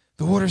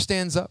 The water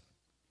stands up.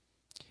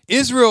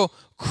 Israel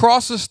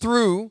crosses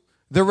through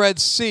the Red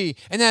Sea.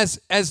 And as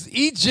the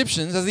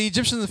Egyptians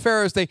and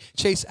Pharaohs, they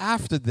chase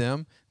after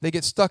them, they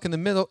get stuck in the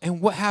middle.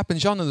 And what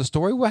happens? Y'all know the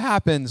story. What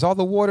happens? All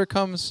the water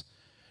comes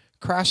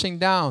crashing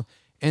down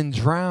and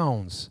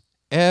drowns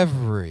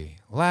every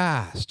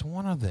last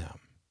one of them.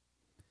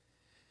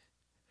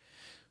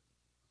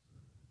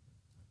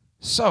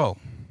 So,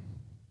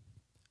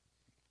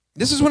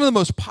 this is one of the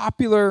most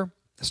popular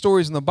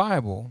stories in the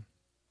Bible,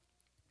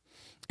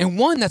 and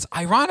one that's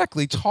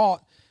ironically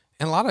taught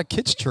in a lot of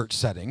kids' church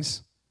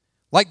settings,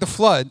 like the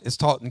flood is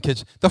taught in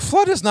kids. The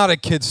flood is not a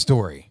kid's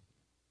story.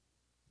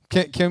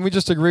 Can we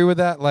just agree with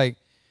that? Like,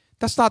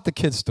 that's not the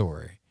kid's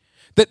story.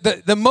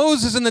 The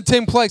Moses and the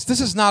 10 plagues, this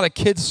is not a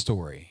kid's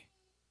story,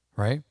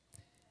 right?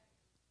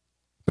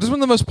 But it's one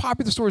of the most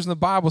popular stories in the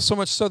Bible, so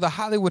much so that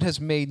Hollywood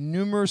has made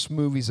numerous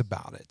movies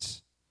about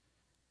it.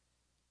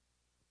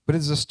 But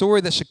it's a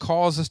story that should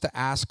cause us to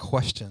ask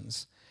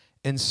questions,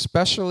 and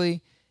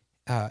especially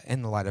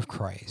in the light of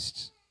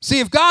Christ. See,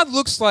 if God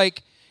looks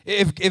like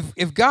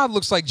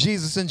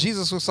Jesus and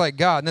Jesus looks like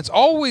God, and it's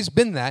always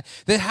been that,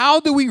 then how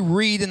do we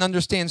read and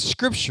understand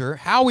Scripture?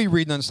 How we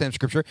read and understand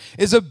Scripture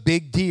is a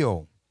big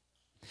deal.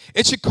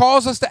 It should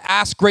cause us to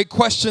ask great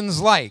questions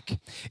like,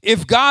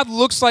 if God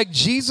looks like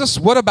Jesus,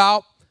 what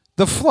about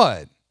the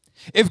flood?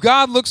 If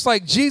God looks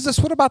like Jesus,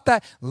 what about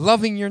that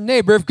loving your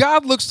neighbor? If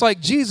God looks like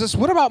Jesus,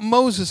 what about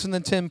Moses and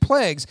the 10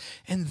 plagues?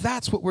 And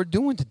that's what we're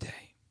doing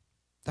today.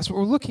 That's what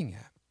we're looking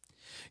at.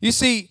 You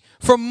see,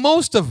 for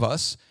most of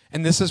us,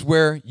 and this is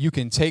where you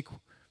can take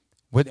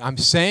what I'm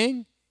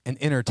saying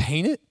and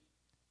entertain it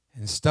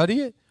and study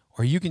it,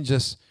 or you can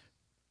just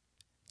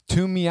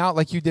tune me out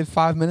like you did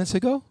 5 minutes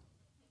ago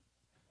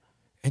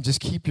and just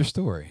keep your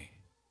story.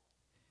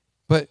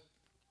 But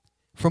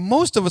for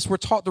most of us, we're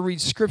taught to read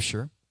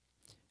Scripture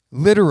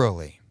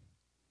literally.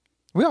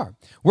 We are.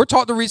 We're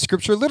taught to read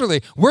Scripture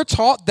literally. We're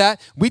taught that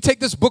we take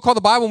this book called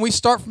the Bible and we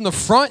start from the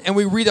front and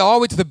we read it all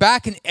the way to the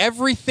back, and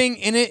everything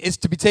in it is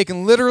to be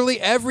taken literally.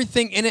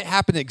 Everything in it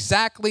happened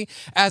exactly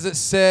as it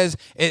says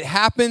it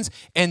happens,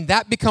 and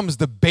that becomes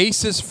the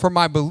basis for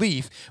my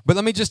belief. But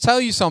let me just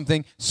tell you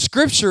something.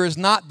 Scripture is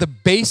not the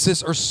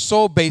basis or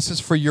sole basis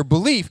for your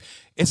belief.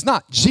 It's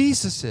not.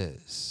 Jesus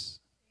is.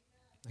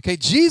 Okay,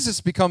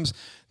 Jesus becomes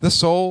the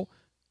sole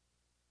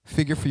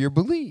figure for your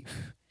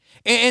belief.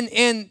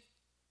 And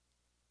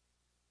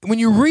when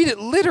you read it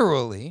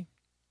literally,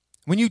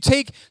 When you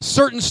take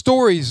certain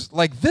stories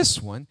like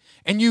this one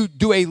and you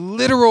do a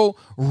literal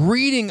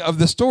reading of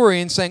the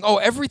story and saying, oh,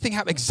 everything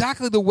happened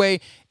exactly the way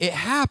it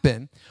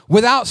happened,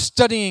 without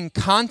studying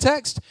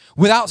context,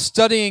 without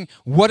studying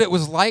what it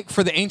was like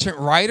for the ancient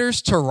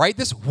writers to write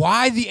this,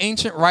 why the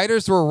ancient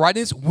writers were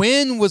writing this,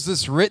 when was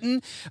this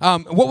written,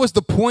 what was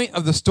the point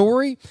of the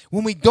story?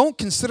 When we don't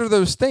consider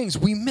those things,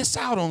 we miss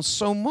out on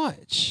so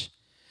much.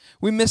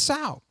 We miss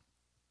out.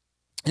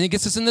 And it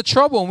gets us into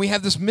trouble, and we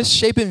have this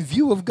misshapen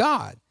view of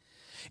God.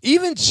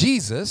 Even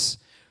Jesus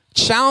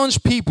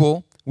challenged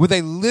people with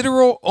a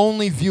literal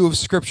only view of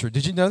Scripture.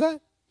 Did you know that?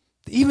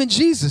 Even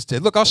Jesus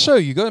did. Look, I'll show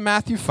you. Go to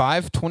Matthew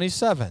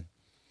 5:27.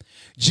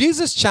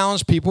 Jesus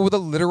challenged people with a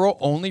literal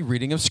only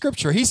reading of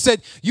Scripture. He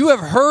said, you have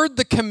heard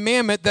the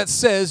commandment that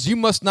says you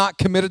must not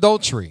commit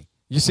adultery.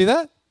 You see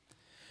that?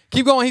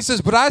 Keep going. He says,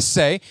 but I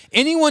say,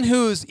 anyone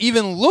who's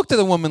even looked at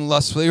a woman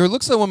lustfully or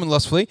looks at a woman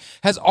lustfully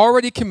has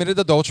already committed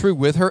adultery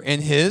with her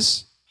in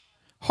his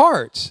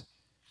heart.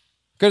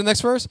 Go to the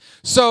next verse.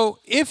 So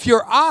if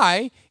your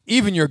eye,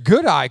 even your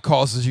good eye,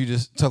 causes you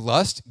to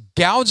lust,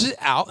 gouge it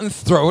out and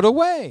throw it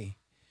away.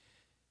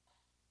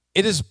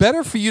 It is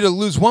better for you to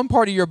lose one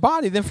part of your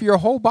body than for your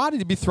whole body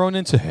to be thrown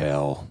into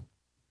hell.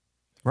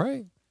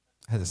 Right?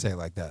 I had to say it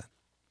like that.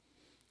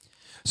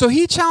 So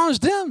he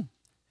challenged them.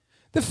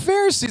 The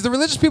Pharisees, the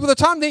religious people at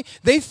the time,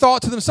 they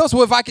thought to themselves,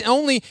 well, if I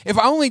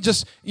only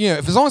just,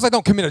 if as long as I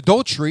don't commit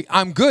adultery,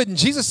 I'm good. And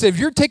Jesus said, if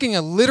you're taking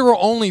a literal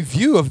only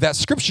view of that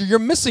scripture, you're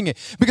missing it.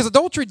 Because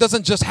adultery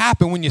doesn't just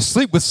happen when you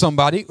sleep with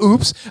somebody.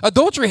 Oops.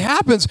 Adultery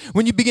happens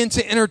when you begin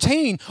to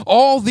entertain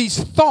all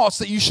these thoughts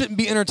that you shouldn't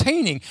be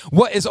entertaining.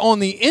 What is on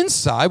the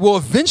inside will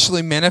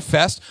eventually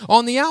manifest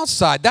on the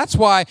outside. That's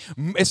why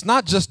it's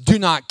not just do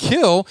not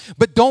kill,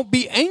 but don't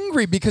be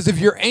angry. Because if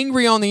you're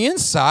angry on the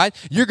inside,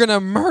 you're going to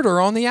murder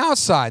on the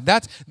outside.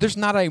 There's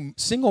not a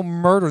single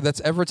murder that's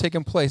ever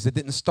taken place that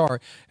didn't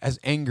start as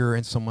anger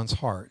in someone's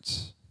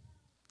hearts.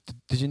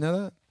 Did you know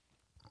that?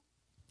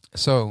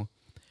 So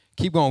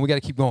keep going. We got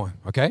to keep going,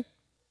 okay?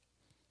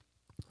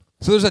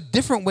 So there's a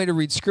different way to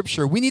read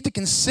Scripture. We need to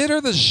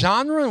consider the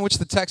genre in which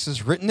the text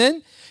is written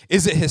in.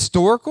 Is it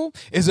historical?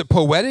 Is it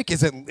poetic?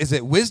 Is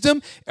it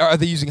wisdom? Are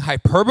they using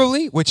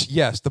hyperbole? Which,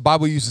 yes, the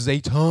Bible uses a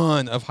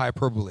ton of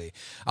hyperbole.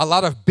 A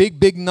lot of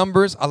big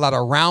numbers, a lot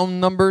of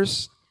round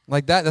numbers.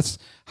 Like that, that's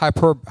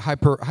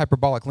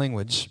hyperbolic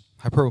language,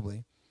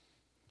 hyperbole.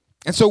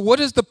 And so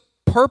what is the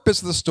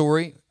purpose of the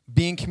story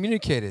being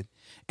communicated?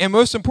 And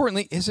most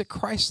importantly, is it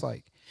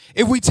Christ-like?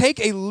 If we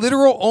take a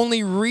literal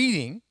only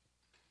reading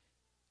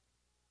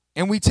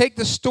and we take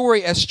the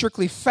story as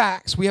strictly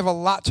facts, we have a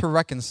lot to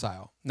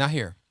reconcile. Now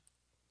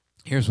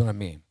here's what I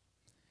mean.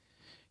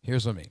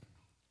 Here's what I mean.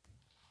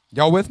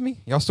 Y'all with me?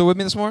 Y'all still with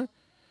me this morning?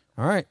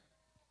 All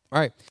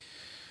right.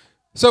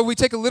 So we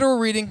take a literal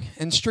reading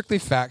and strictly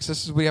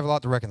facts. We have a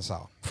lot to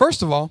reconcile.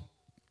 First of all,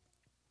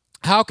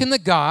 how can the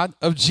God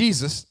of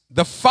Jesus,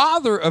 the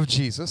Father of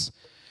Jesus,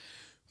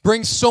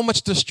 bring so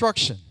much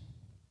destruction?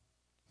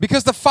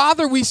 Because the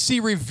Father we see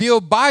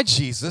revealed by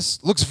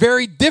Jesus looks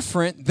very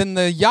different than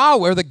the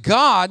Yahweh, or the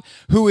God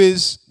who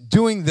is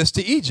doing this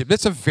to Egypt.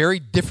 It's a very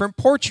different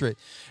portrait.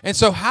 And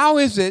so how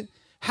is it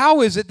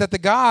that the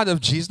God of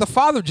Jesus, the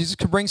Father of Jesus,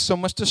 can bring so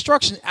much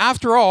destruction?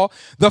 After all,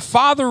 the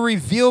Father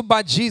revealed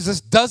by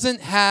Jesus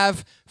doesn't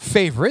have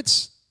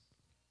favorites,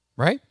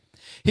 right?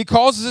 He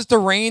causes it to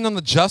rain on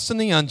the just and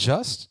the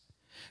unjust.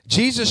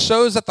 Jesus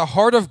shows that the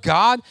heart of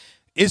God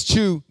is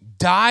to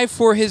die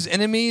for his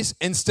enemies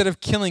instead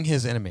of killing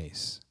his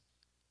enemies.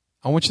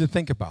 I want you to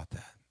think about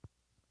that,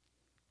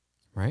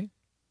 right?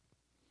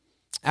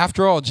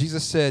 After all,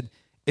 Jesus said,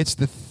 it's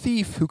the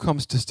thief who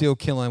comes to steal,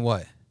 kill, and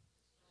what?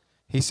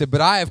 He said,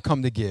 but I have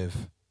come to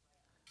give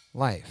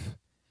life.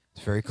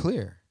 It's very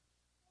clear.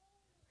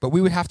 But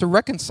we would have to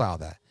reconcile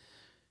that.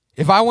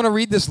 If I want to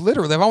read this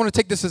literally, if I want to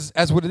take this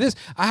as what it is,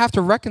 I have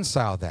to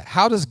reconcile that.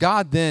 How does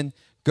God then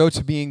go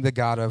to being the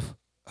God of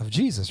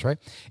Jesus, right?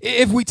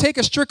 If we take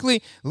a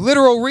strictly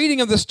literal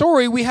reading of the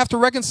story, we have to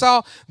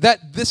reconcile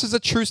that this is a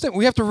true statement.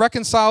 We have to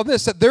reconcile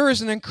this, that there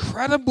is an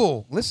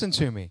incredible, listen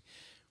to me,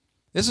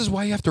 this is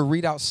why you have to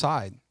read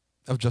outside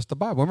of just the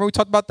Bible. Remember we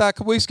talked about that a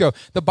couple weeks ago.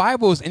 The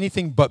Bible is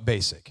anything but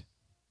basic.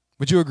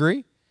 Would you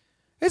agree?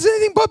 It's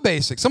anything but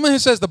basic. Someone who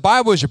says the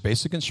Bible is your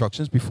basic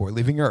instructions before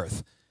leaving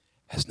earth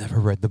has never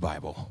read the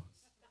Bible.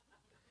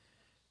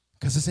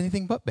 Because it's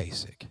anything but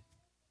basic,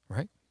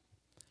 right?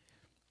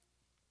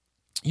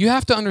 You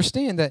have to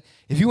understand that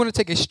if you want to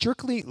take a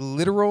strictly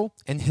literal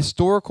and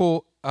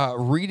historical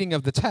reading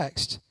of the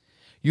text,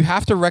 you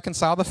have to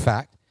reconcile the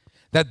fact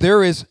that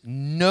there is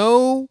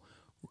no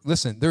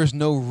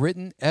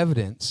written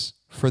evidence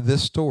for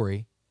this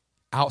story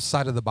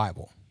outside of the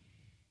Bible.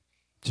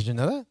 Did you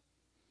know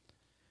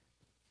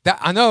that?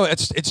 I know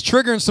it's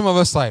triggering some of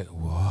us like,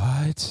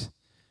 what?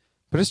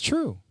 But it's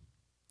true.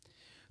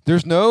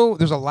 There's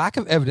a lack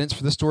of evidence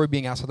for the story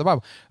being outside the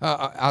Bible,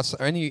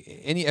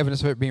 any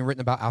evidence of it being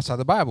written about outside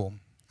the Bible.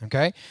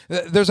 Okay?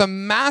 There's a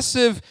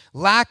massive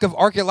lack of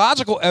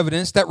archaeological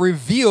evidence that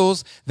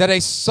reveals that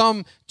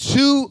some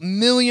 2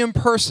 million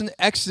person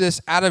exodus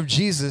out of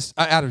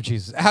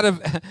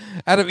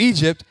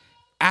Egypt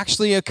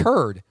actually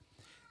occurred.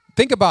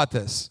 Think about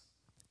this.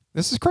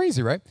 This is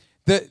crazy, right?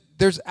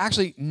 There's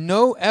actually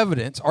no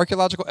evidence,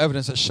 archaeological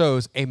evidence, that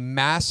shows a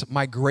mass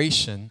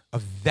migration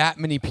of that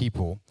many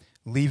people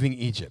leaving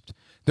Egypt.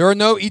 There are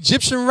no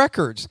Egyptian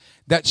records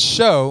that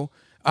show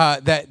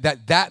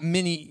that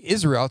many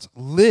Israelites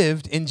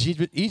lived in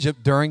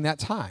Egypt during that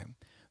time.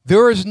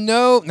 There is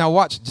no, now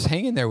watch, just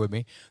hang in there with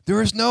me.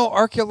 There is no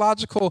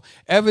archaeological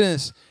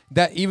evidence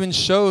that even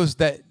shows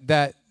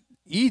that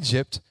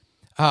Egypt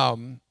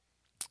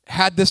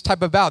had this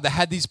type of vow, that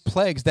had these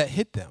plagues that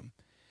hit them.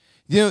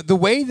 You know, the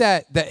way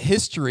that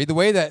history, the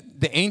way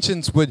that the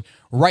ancients would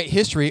write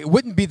history, it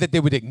wouldn't be that they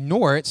would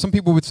ignore it. Some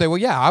people would say, well,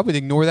 yeah, I would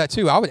ignore that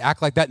too. I would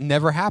act like that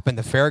never happened.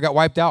 The Pharaoh got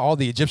wiped out. All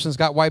the Egyptians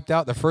got wiped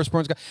out. The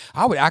firstborns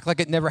I would act like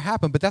it never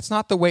happened. But that's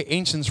not the way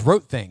ancients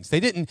wrote things. They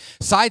didn't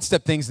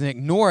sidestep things and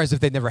ignore as if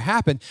they never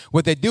happened.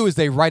 What they do is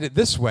they write it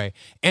this way.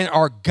 And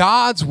our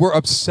gods were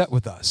upset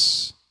with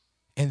us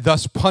and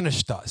thus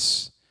punished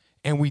us.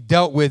 And we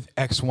dealt with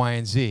X, Y,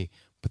 and Z.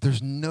 But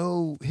there's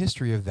no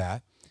history of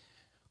that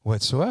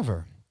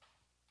whatsoever.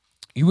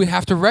 You would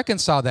have to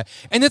reconcile that.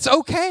 And it's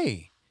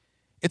okay.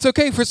 It's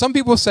okay for some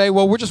people to say,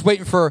 well, we're just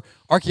waiting for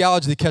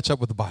archaeology to catch up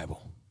with the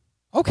Bible.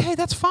 Okay,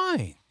 that's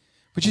fine.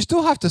 But you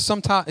still have to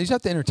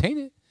entertain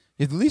it.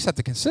 You at least have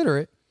to consider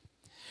it.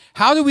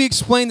 How do we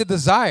explain the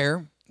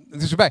desire?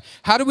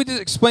 How do we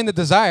explain the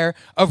desire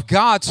of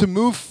God to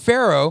move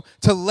Pharaoh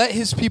to let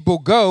his people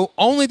go,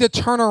 only to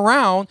turn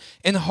around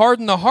and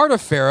harden the heart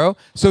of Pharaoh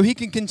so he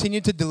can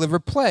continue to deliver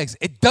plagues?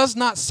 It does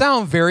not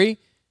sound very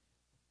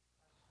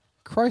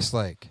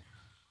Christ-like.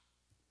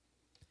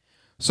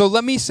 So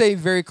let me say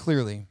very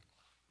clearly,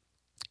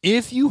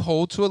 if you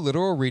hold to a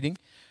literal reading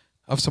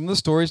of some of the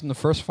stories in the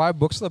first 5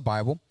 books of the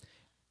Bible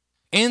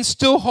and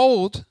still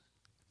hold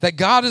that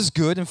God is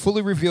good and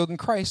fully revealed in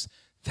Christ,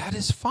 that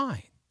is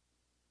fine.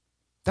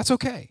 That's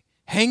okay.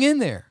 Hang in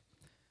there.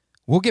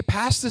 We'll get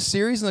past this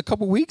series in a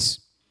couple weeks,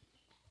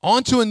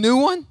 on to a new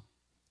one,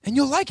 and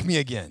you'll like me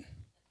again.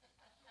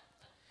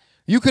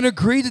 You can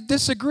agree to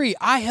disagree.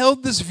 I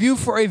held this view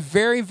for a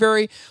very,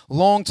 very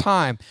long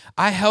time.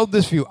 I held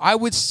this view. I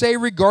would say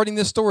regarding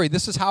this story,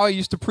 this is how I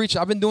used to preach.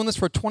 I've been doing this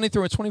for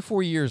 23 or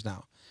 24 years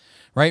now,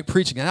 right?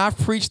 Preaching. And I've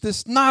preached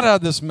this not out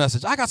of this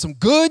message. I got some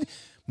good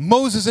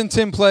Moses and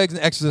 10 plagues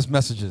and Exodus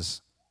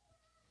messages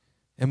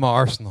in my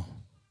arsenal.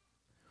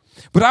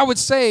 But I would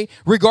say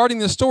regarding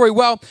this story,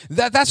 well,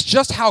 that's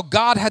just how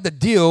God had to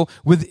deal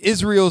with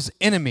Israel's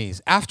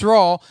enemies. After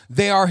all,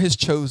 they are his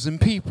chosen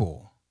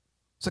people.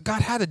 So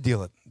God had to deal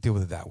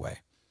with it that way.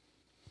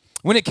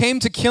 When it came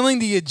to killing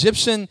the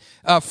Egyptian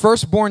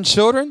firstborn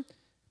children,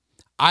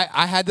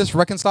 I had this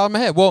reconciled in my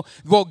head. Well,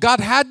 God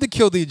had to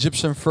kill the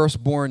Egyptian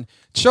firstborn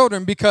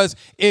children because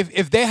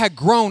if they had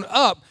grown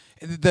up,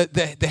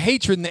 the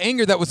hatred and the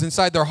anger that was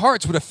inside their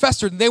hearts would have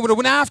festered and they would have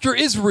went after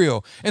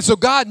Israel. And so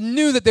God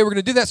knew that they were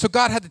going to do that, so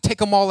God had to take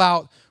them all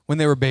out when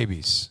they were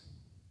babies.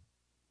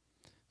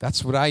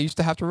 That's what I used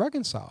to have to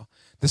reconcile.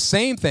 The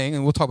same thing,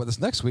 and we'll talk about this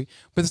next week,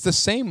 but it's the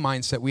same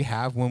mindset we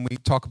have when we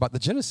talk about the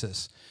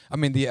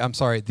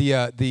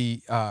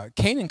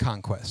Canaan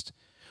conquest,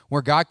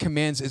 where God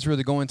commands Israel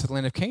to go into the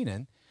land of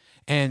Canaan,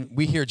 and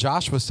we hear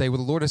Joshua say, well,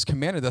 the Lord has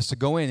commanded us to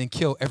go in and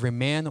kill every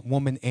man,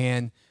 woman,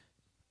 and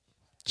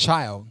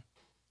child.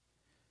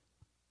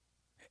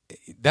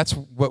 That's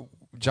what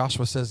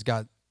Joshua says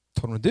God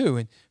told him to do,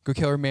 and go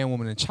kill every man,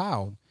 woman, and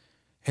child.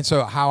 And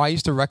so how I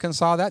used to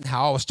reconcile that, and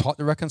how I was taught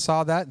to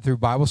reconcile that through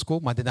Bible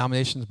school, my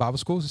denomination's Bible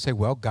schools, to say,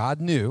 well, God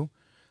knew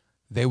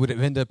they would have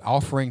ended up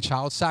offering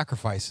child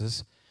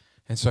sacrifices,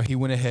 and so he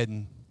went ahead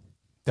and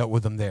dealt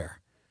with them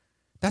there.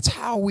 That's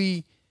how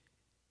we,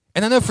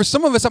 and I know for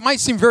some of us, it might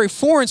seem very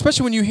foreign,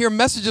 especially when you hear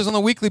messages on a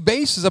weekly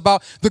basis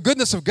about the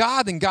goodness of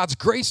God and God's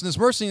grace and his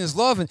mercy and his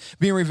love and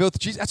being revealed to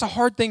Jesus. That's a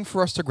hard thing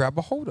for us to grab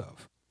a hold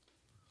of.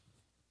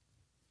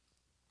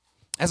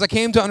 As I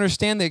came to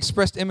understand the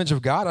expressed image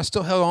of God, I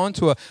still held on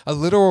to a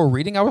literal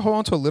reading. I would hold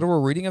on to a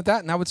literal reading of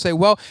that, and I would say,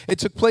 well, it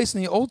took place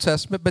in the Old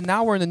Testament, but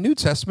now we're in the New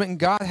Testament, and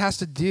God had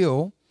to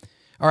deal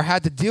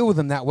with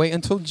them that way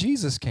until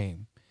Jesus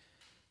came.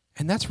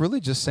 And that's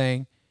really just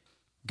saying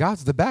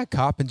God's the bad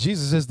cop, and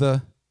Jesus is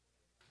the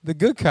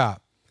good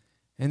cop.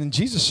 And then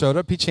Jesus showed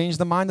up, he changed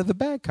the mind of the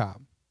bad cop.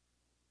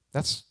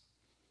 That's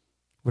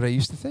what I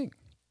used to think.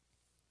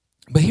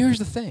 But here's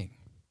the thing.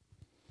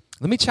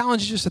 Let me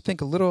challenge you just to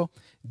think a little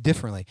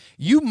differently.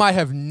 You might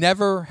have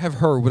never have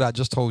heard what I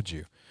just told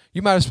you.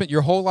 You might have spent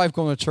your whole life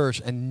going to church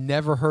and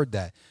never heard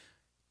that.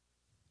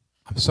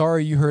 I'm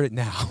sorry you heard it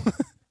now.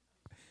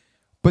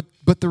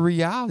 But the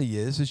reality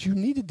is you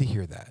needed to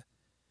hear that.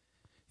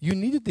 You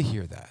needed to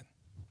hear that,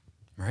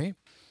 right?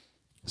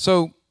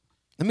 So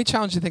let me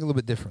challenge you to think a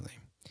little bit differently.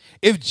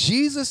 If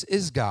Jesus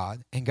is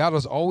God, and God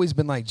has always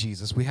been like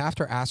Jesus, we have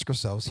to ask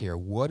ourselves here,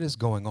 what is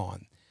going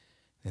on?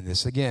 And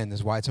this, again,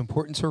 is why it's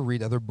important to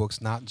read other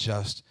books, not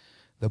just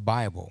the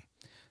Bible.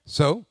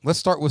 So let's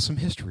start with some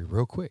history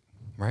real quick,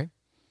 right?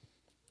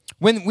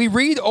 When we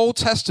read Old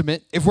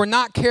Testament, if we're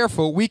not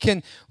careful, we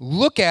can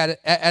look at it,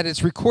 at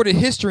its recorded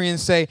history and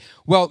say,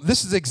 well,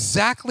 this is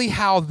exactly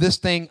how this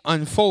thing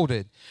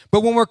unfolded.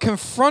 But when we're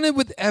confronted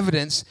with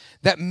evidence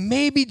that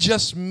maybe,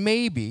 just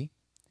maybe,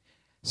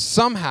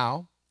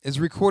 somehow is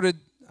recorded,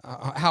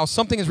 how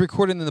something is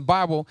recorded in the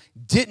Bible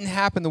didn't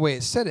happen the way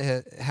it said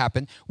it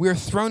happened, we are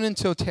thrown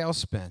into a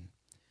tailspin.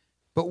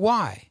 But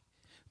why?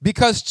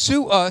 Because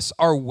to us,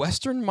 our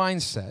Western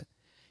mindset,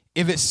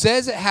 if it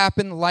says it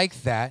happened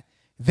like that,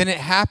 then it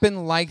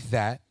happened like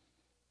that,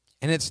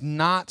 and it's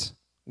not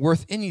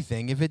worth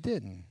anything if it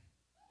didn't.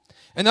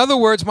 In other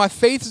words, my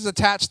faith is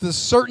attached to the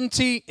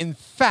certainty in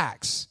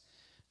facts.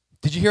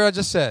 Did you hear what I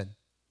just said?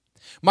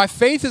 My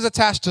faith is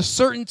attached to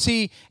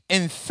certainty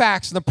in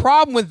facts. And the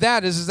problem with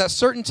that is that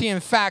certainty in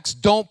facts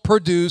don't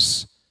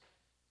produce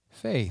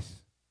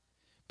faith.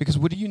 Because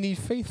what do you need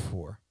faith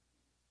for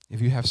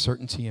if you have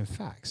certainty in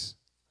facts?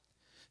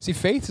 See,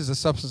 faith is the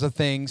substance of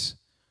things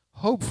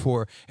hoped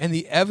for and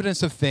the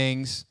evidence of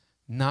things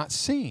not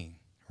seen,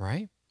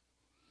 right?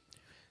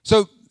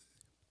 So,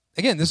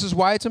 again, this is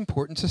why it's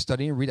important to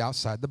study and read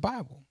outside the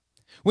Bible.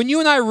 When you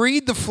and I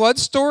read the flood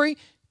story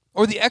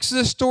or the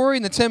Exodus story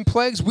and the 10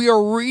 plagues, we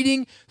are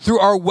reading through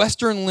our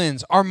Western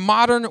lens, our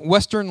modern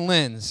Western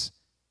lens.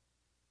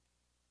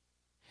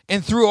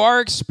 And through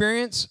our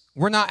experience,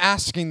 we're not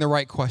asking the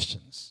right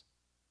questions.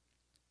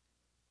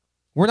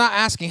 We're not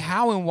asking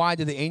how and why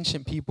did the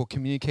ancient people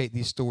communicate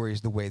these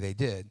stories the way they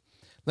did.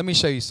 Let me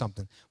show you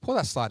something. Pull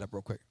that slide up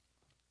real quick.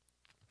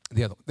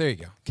 The other one. There you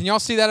go. Can y'all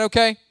see that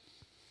okay?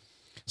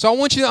 So I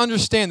want you to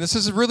understand, this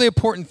is a really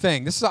important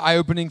thing. This is an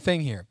eye-opening thing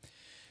here.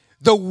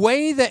 The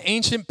way that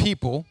ancient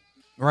people,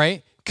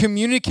 right,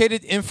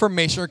 communicated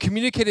information or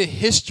communicated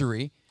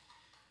history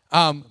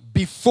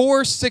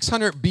before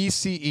 600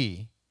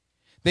 BCE,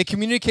 they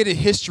communicated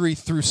history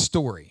through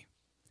story.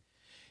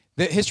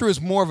 The history was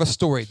more of a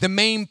story. The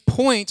main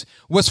point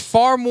was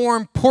far more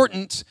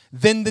important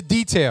than the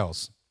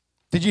details.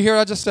 Did you hear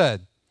what I just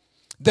said?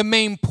 The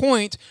main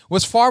point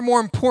was far more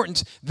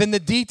important than the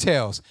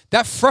details.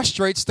 That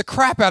frustrates the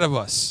crap out of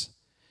us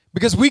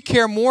because we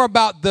care more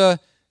about the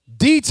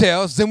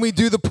details than we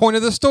do the point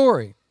of the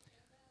story,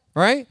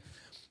 right?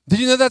 Did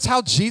you know that's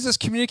how Jesus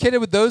communicated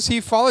with those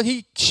he followed?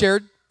 He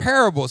shared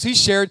parables. He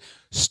shared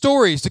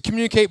stories to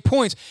communicate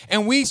points.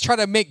 And we try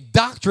to make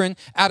doctrine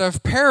out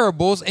of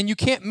parables, and you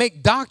can't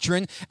make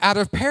doctrine out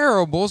of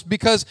parables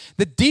because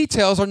the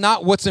details are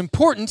not what's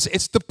important.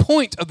 It's the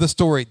point of the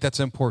story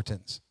that's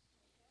important.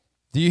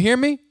 Do you hear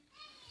me?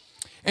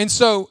 And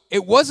so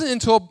it wasn't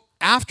until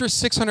after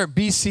 600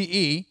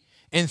 BCE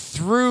and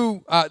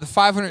through the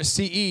 500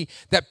 CE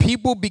that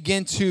people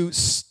began to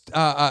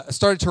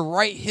started to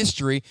write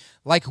history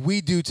like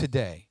we do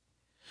today.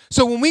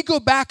 So when we go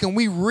back and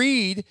we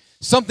read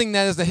something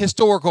that is a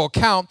historical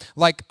account,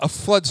 like a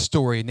flood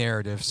story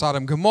narrative,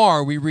 Sodom and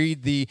Gomorrah, we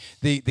read the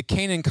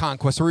Canaan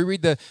conquest, or we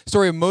read the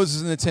story of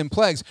Moses and the 10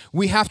 plagues,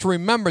 we have to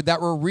remember that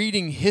we're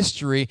reading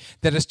history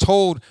that is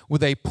told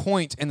with a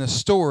point in the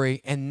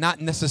story and not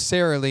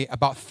necessarily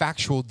about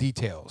factual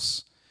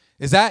details.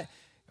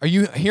 Are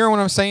you hearing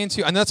what I'm saying to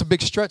you? I know that's a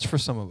big stretch for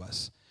some of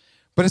us,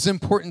 but it's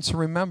important to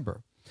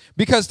remember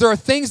because there are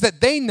things that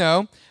they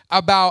know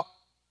about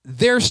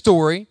their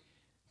story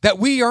that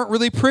we aren't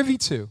really privy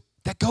to.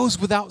 That goes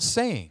without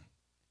saying.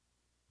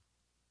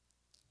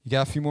 You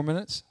got a few more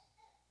minutes?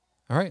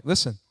 All right,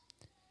 listen.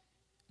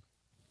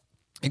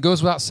 It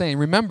goes without saying.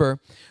 Remember,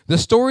 the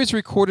stories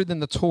recorded in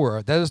the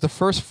Torah, that is the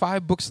first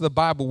 5 books of the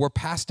Bible, were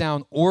passed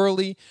down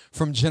orally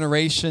from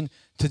generation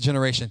to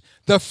generation.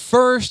 The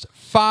first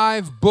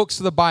 5 books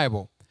of the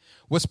Bible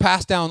was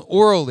passed down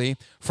orally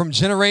from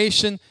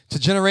generation to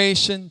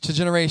generation to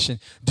generation.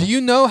 Do you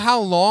know how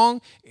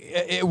long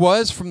it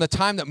was from the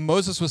time that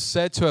Moses was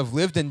said to have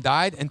lived and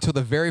died until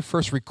the very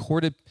first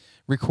recorded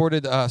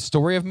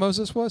story of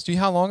Moses was? Do you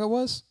know how long it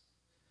was?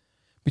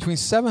 Between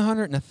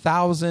 700 and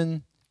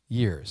 1,000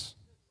 years.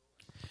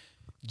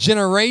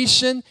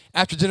 Generation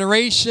after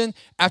generation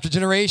after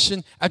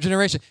generation after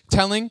generation,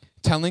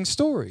 telling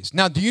stories.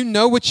 Now, do you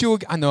know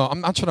I know,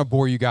 I'm not trying to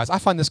bore you guys. I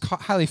find this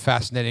highly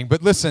fascinating,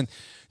 but listen,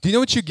 do you know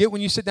what you get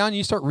when you sit down and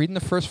you start reading the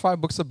first 5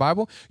 books of the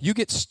Bible? You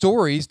get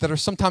stories that are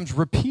sometimes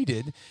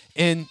repeated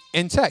in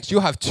text.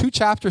 You'll have 2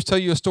 chapters tell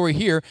you a story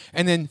here,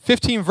 and then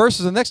 15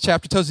 verses in the next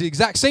chapter tells you the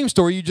exact same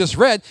story you just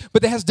read,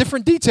 but it has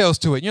different details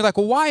to it. And you're like,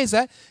 well, why is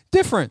that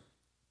different?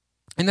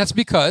 And that's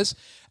because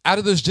out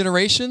of those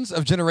generations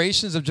of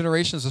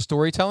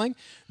storytelling,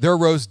 there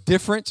arose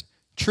different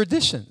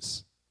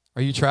traditions.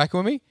 Are you tracking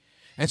with me?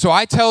 And so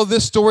I tell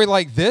this story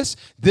like this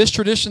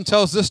tradition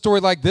tells this story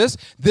like this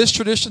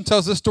tradition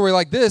tells this story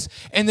like this,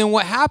 and then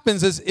what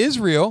happens is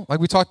Israel, like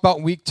we talked about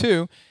in week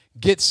 2,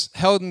 gets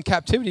held in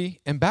captivity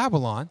in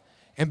Babylon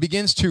and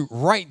begins to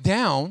write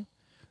down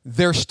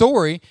their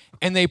story,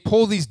 and they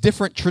pull these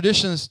different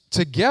traditions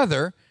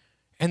together,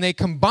 and they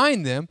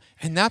combine them,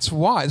 and that's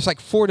why, there's like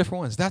 4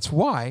 different ones. That's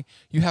why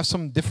you have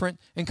some different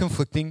and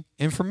conflicting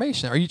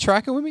information. Are you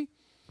tracking with me?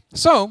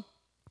 So,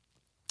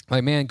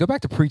 Like, man, go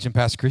back to preaching,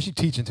 Pastor Chris. You're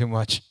teaching too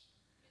much.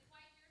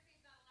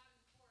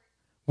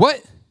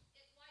 What?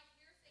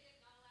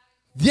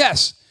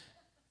 Yes.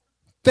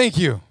 Thank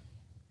you.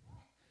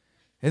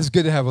 It's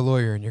good to have a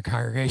lawyer in your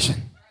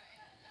congregation.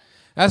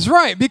 That's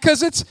right,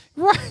 because it's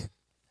right.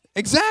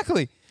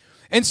 Exactly.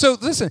 And so,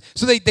 listen,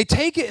 so they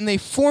take it and they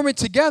form it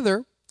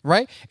together,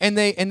 right? And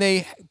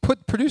they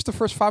produce the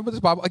first 5 books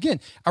of the Bible, again,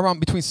 around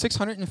between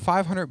 600 and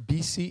 500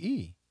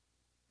 BCE,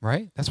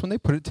 right? That's when they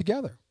put it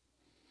together.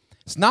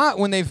 It's not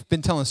when they've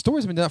been telling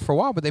stories, they've been doing that for a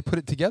while, but they put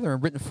it together in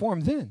written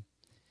form then.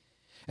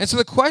 And so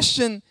the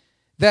question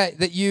that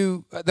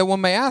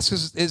one may ask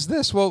is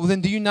this: well,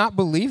 then do you not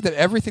believe that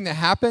everything that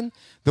happened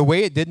the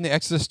way it did in the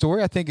Exodus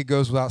story? I think it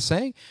goes without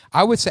saying.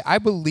 I would say I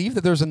believe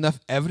that there's enough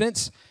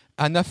evidence,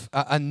 enough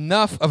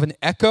of an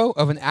echo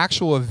of an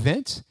actual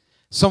event,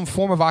 some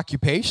form of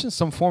occupation,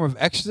 some form of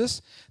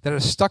Exodus that are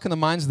stuck in the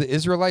minds of the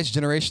Israelites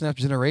generation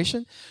after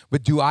generation.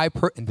 But do I,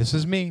 and this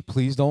is me,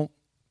 please don't,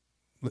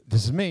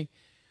 this is me.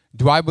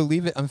 Do I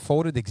believe it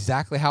unfolded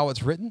exactly how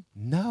it's written?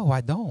 No,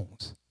 I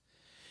don't.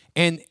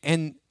 And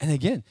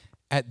again,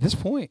 at this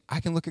point,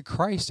 I can look at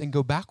Christ and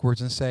go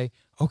backwards and say,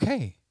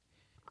 okay,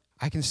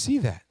 I can see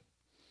that.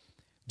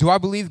 Do I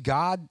believe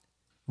God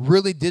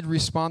really did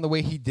respond the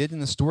way he did in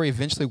the story,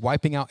 eventually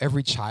wiping out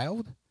every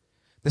child?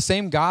 The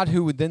same God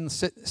who would then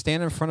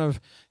stand in front of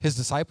his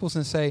disciples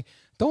and say,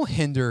 don't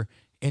hinder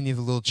any of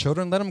the little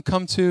children. Let them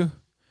come to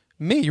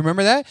me. You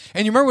remember that?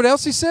 And you remember what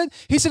else he said?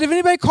 He said, if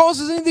anybody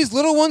causes any of these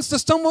little ones to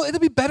stumble, it'll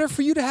be better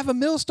for you to have a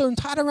millstone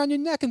tied around your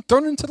neck and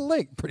thrown into the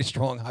lake. Pretty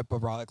strong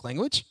hyperbolic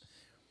language.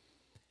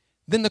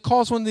 Than to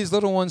cause one of these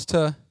little ones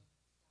to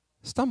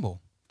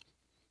stumble.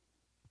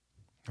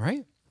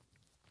 Right?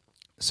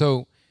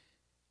 So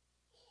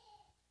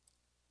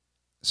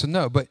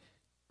no, but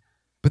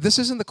this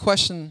isn't the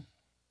question.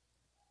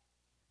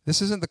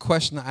 This isn't the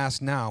question I ask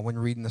now when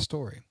reading the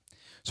story.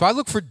 So I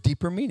look for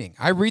deeper meaning.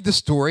 I read the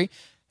story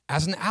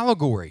as an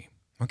allegory,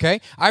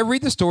 okay? I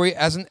read the story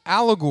as an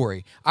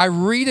allegory. I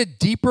read a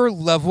deeper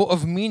level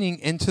of meaning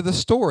into the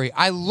story.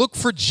 I look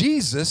for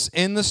Jesus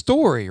in the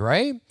story,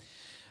 right?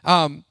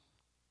 I'm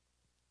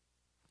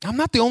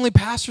not the only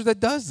pastor that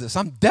does this.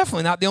 I'm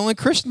definitely not the only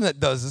Christian that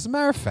does this. As a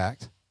matter of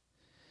fact,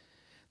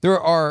 there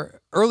are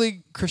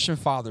early Christian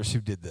fathers who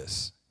did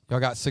this.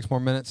 Y'all got 6 more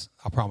minutes?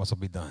 I promise I'll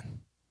be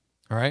done,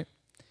 all right?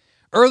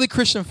 Early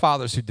Christian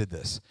fathers who did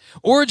this.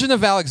 Origen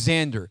of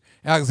Alexandria.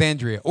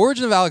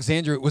 Origen of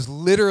Alexandria was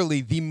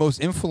literally the most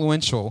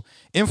influential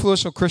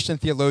Christian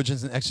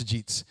theologians and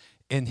exegetes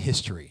in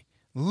history.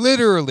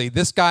 Literally,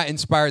 this guy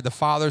inspired the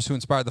fathers who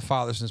inspired the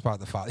fathers who inspired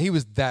the fathers. He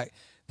was that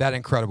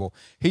incredible.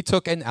 He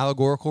took an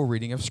allegorical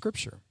reading of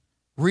Scripture,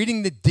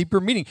 reading the deeper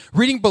meaning,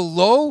 reading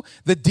below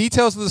the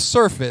details of the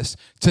surface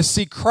to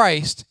see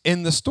Christ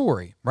in the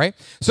story, right?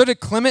 So did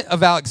Clement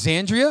of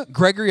Alexandria,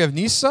 Gregory of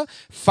Nyssa,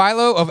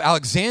 Philo of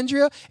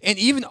Alexandria, and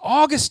even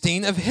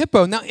Augustine of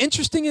Hippo. Now,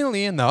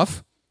 interestingly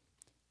enough,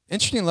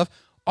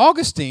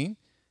 Augustine,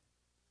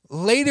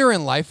 later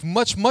in life,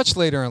 much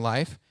later in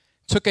life,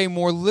 took a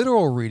more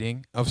literal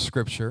reading of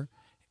Scripture,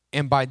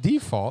 and by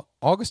default,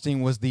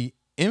 Augustine was the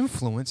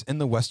influence in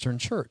the Western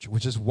church,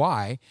 which is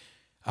why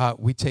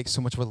we take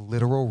so much of a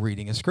literal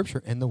reading of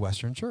Scripture in the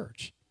Western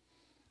church.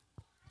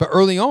 But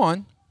early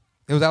on,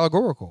 it was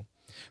allegorical.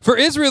 For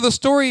Israel, the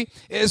story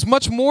is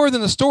much more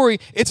than a story.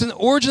 It's an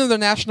origin of their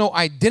national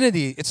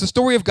identity. It's the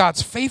story of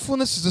God's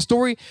faithfulness. It's the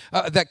story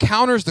that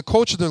counters the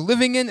culture they're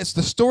living in. It's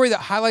the story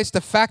that highlights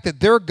the fact that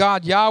their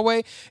God,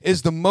 Yahweh,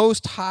 is the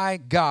Most High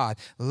God.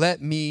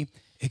 Let me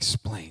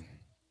explain.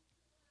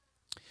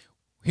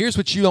 Here's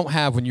what you don't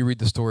have when you read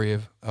the story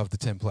of the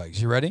 10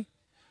 plagues. You ready?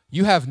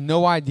 You have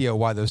no idea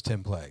why those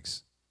 10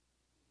 plagues.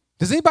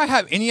 Does anybody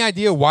have any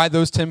idea why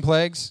those 10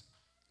 plagues?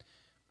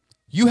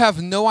 You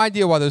have no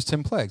idea why those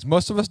 10 plagues.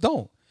 Most of us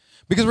don't.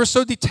 Because we're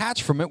so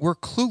detached from it, we're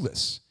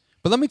clueless.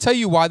 But let me tell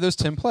you why those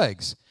 10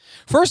 plagues.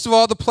 First of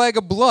all, the plague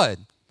of blood.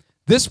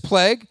 This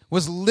plague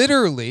was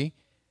literally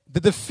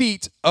the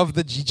defeat of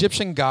the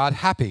Egyptian god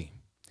Hapi,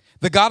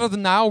 the god of the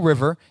Nile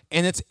River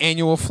and its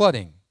annual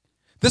flooding.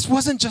 This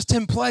wasn't just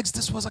 10 plagues.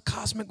 This was a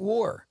cosmic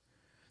war.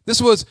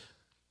 This was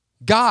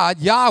God,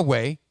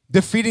 Yahweh,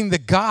 defeating the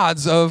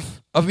gods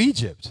of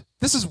Egypt.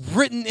 This is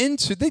written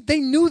into, they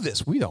knew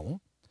this. We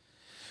don't.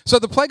 So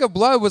the plague of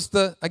blood was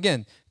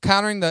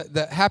countering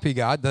the Hapi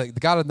god, the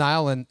god of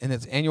Nile and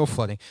its annual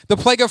flooding. The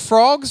plague of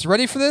frogs,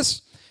 ready for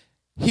this?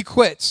 He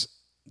quits.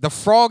 The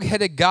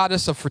frog-headed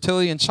goddess of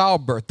fertility and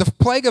childbirth. The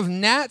plague of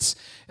gnats,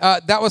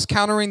 that was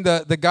countering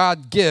the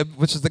god Gib,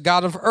 which is the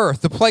god of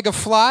earth. The plague of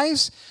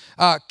flies,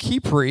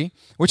 Kipri,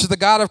 which is the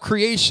god of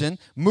creation,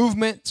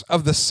 movement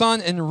of the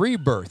sun and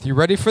rebirth. You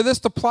ready for this?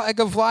 The plague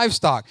of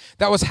livestock.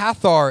 That was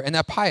Hathor and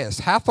Apis.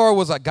 Hathor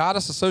was a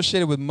goddess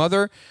associated with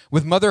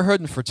motherhood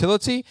and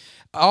fertility,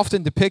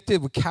 often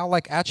depicted with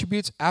cow-like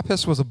attributes.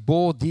 Apis was a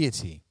bull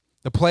deity.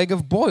 The plague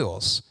of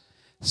boils,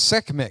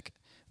 Sekhmet,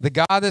 the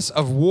goddess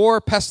of war,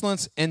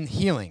 pestilence, and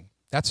healing.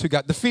 That's who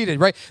got defeated,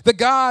 right?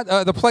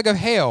 The plague of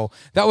hail,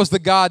 that was the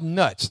god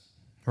Nut,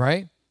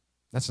 right?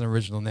 That's an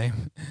original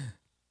name.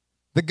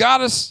 The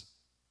goddess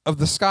of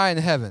the sky and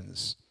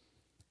heavens.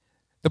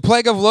 The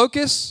plague of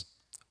locusts,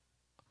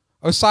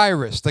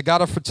 Osiris, the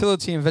god of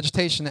fertility and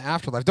vegetation in the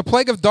afterlife. The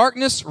plague of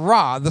darkness,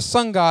 Ra, the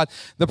sun god,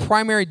 the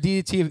primary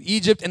deity of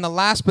Egypt. And the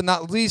last but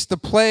not least, the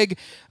plague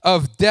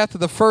of death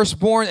of the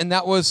firstborn. And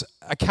that was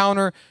a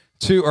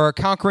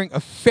conquering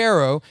of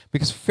Pharaoh,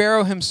 because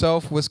Pharaoh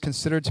himself was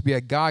considered to be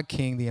a god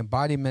king, the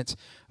embodiment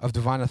of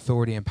divine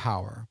authority and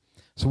power.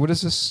 So what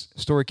is this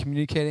story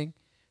communicating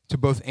to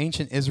both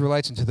ancient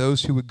Israelites and to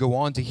those who would go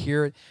on to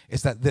hear it?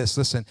 Is that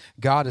listen,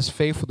 God is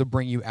faithful to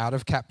bring you out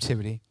of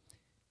captivity.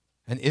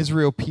 And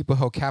Israel, people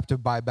held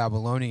captive by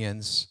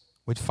Babylonians,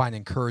 would find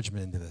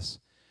encouragement into this.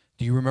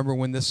 Do you remember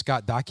when this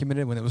got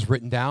documented, when it was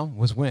written down?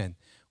 Was when?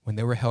 When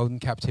they were held in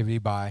captivity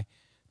by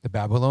the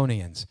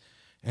Babylonians.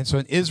 And so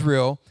in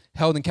Israel,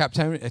 held in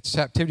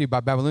captivity by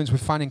Babylonians, would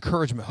find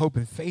encouragement, hope,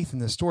 and faith in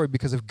this story,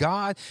 because if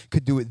God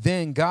could do it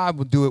then, God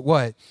will do it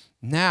what?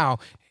 Now.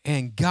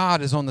 And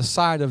God is on the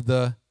side of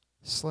the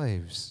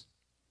slaves.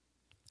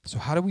 So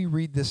how do we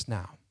read this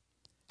now?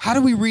 How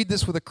do we read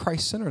this with a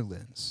Christ-centered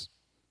lens?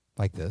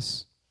 Like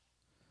this.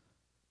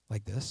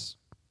 Like this.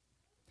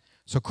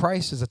 So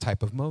Christ is a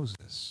type of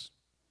Moses.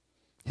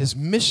 His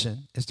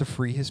mission is to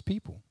free his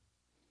people.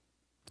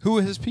 Who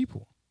are his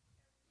people?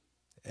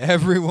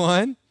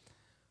 Everyone.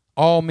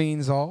 All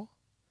means all.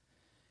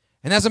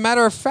 And as a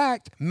matter of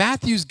fact,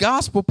 Matthew's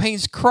gospel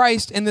paints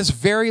Christ in this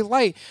very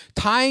light,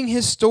 tying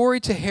his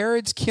story to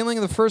Herod's killing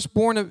of the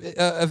firstborn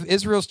of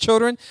Israel's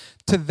children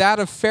to that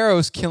of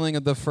Pharaoh's killing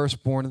of the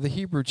firstborn of the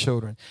Hebrew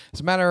children. As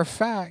a matter of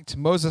fact,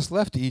 Moses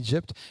left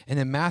Egypt, and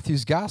in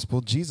Matthew's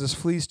gospel, Jesus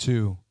flees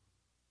to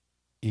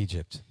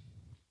Egypt.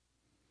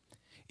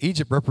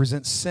 Egypt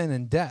represents sin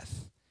and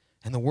death,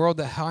 and the world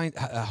that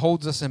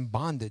holds us in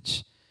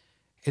bondage.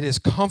 It is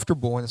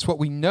comfortable, and it's what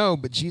we know,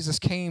 but Jesus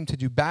came to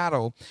do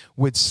battle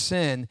with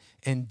sin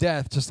and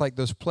death, just like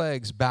those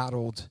plagues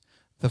battled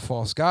the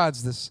false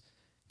gods.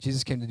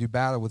 Jesus came to do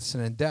battle with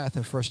sin and death.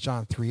 In 1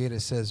 John 3:8,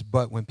 it says,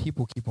 but when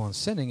people keep on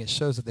sinning, it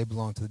shows that they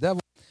belong to the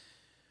devil,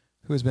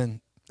 who has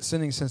been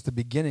sinning since the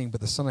beginning, but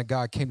the Son of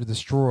God came to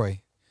destroy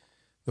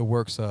the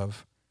works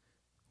of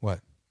what?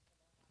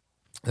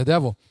 The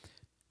devil.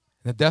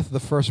 And the death of the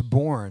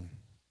firstborn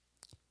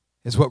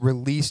is what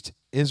released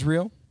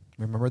Israel.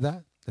 Remember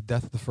that? The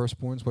death of the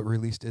firstborn is what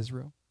released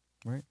Israel,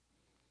 right?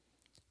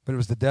 But it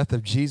was the death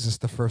of Jesus,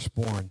 the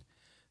firstborn,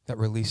 that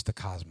released the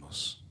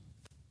cosmos.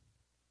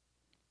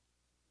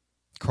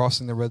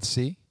 Crossing the Red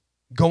Sea,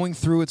 going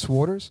through its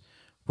waters,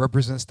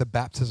 represents the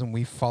baptism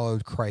we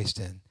followed Christ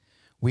in.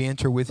 We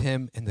enter with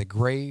him in the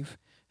grave,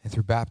 and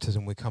through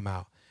baptism we come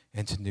out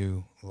into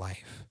new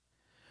life.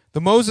 The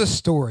Moses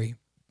story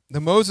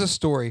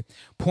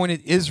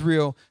pointed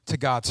Israel to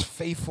God's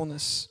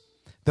faithfulness.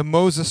 The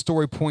Moses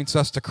story points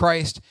us to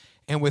Christ.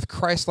 And with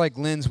Christ-like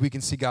lens, we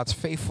can see God's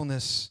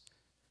faithfulness,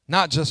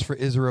 not just for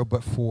Israel,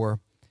 but for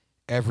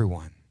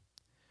everyone.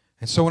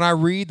 And so when I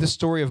read the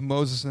story of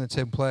Moses and the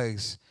 10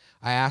 plagues,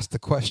 I ask the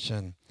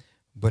question,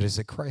 but is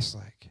it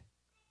Christ-like?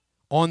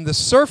 On the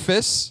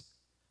surface,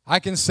 I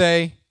can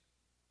say,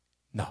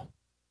 no.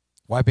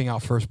 Wiping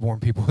out firstborn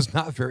people is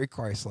not very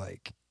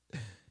Christ-like.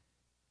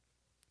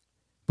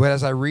 But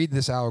as I read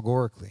this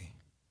allegorically,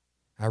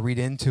 I read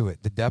into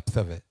it, the depth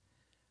of it,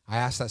 I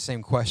ask that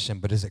same question,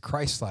 but is it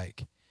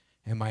Christ-like?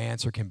 And my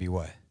answer can be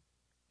what?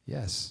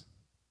 Yes.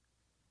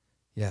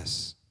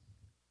 Yes.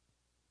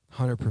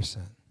 100%.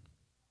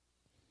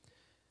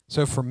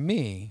 So for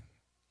me,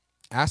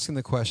 asking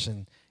the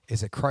question,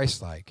 is it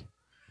Christ-like?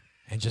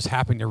 And just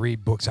happening to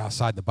read books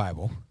outside the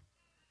Bible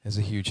is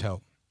a huge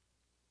help.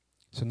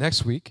 So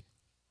next week,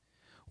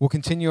 we'll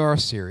continue our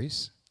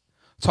series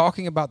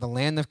talking about the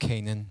land of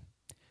Canaan,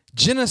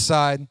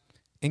 genocide,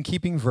 and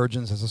keeping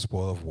virgins as a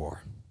spoil of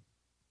war.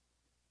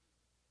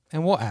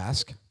 And we'll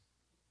ask,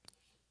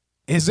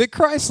 is it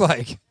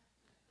Christ-like?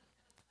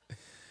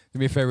 Do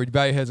me a favor, would you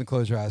bow your heads and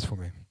close your eyes for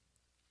me?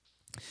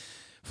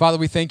 Father,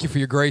 we thank you for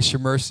your grace, your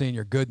mercy, and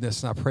your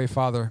goodness. And I pray,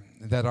 Father,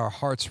 that our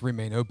hearts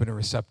remain open and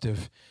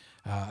receptive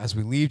as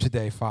we leave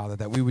today, Father,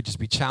 that we would just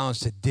be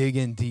challenged to dig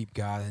in deep,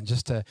 God, and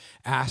just to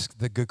ask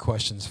the good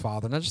questions,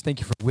 Father. And I just thank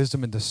you for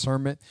wisdom and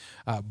discernment,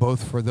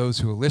 both for those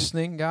who are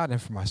listening, God,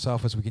 and for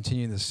myself as we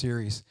continue this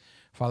series.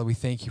 Father, we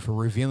thank you for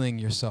revealing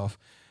yourself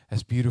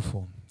as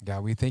beautiful.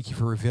 God, we thank you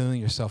for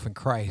revealing yourself in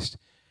Christ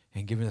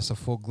and giving us a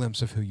full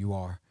glimpse of who you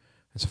are.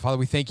 And so, Father,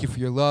 we thank you for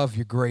your love,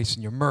 your grace,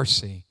 and your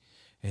mercy.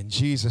 In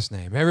Jesus'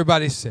 name.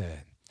 Everybody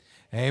said,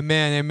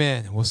 amen,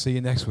 amen. We'll see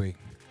you next week.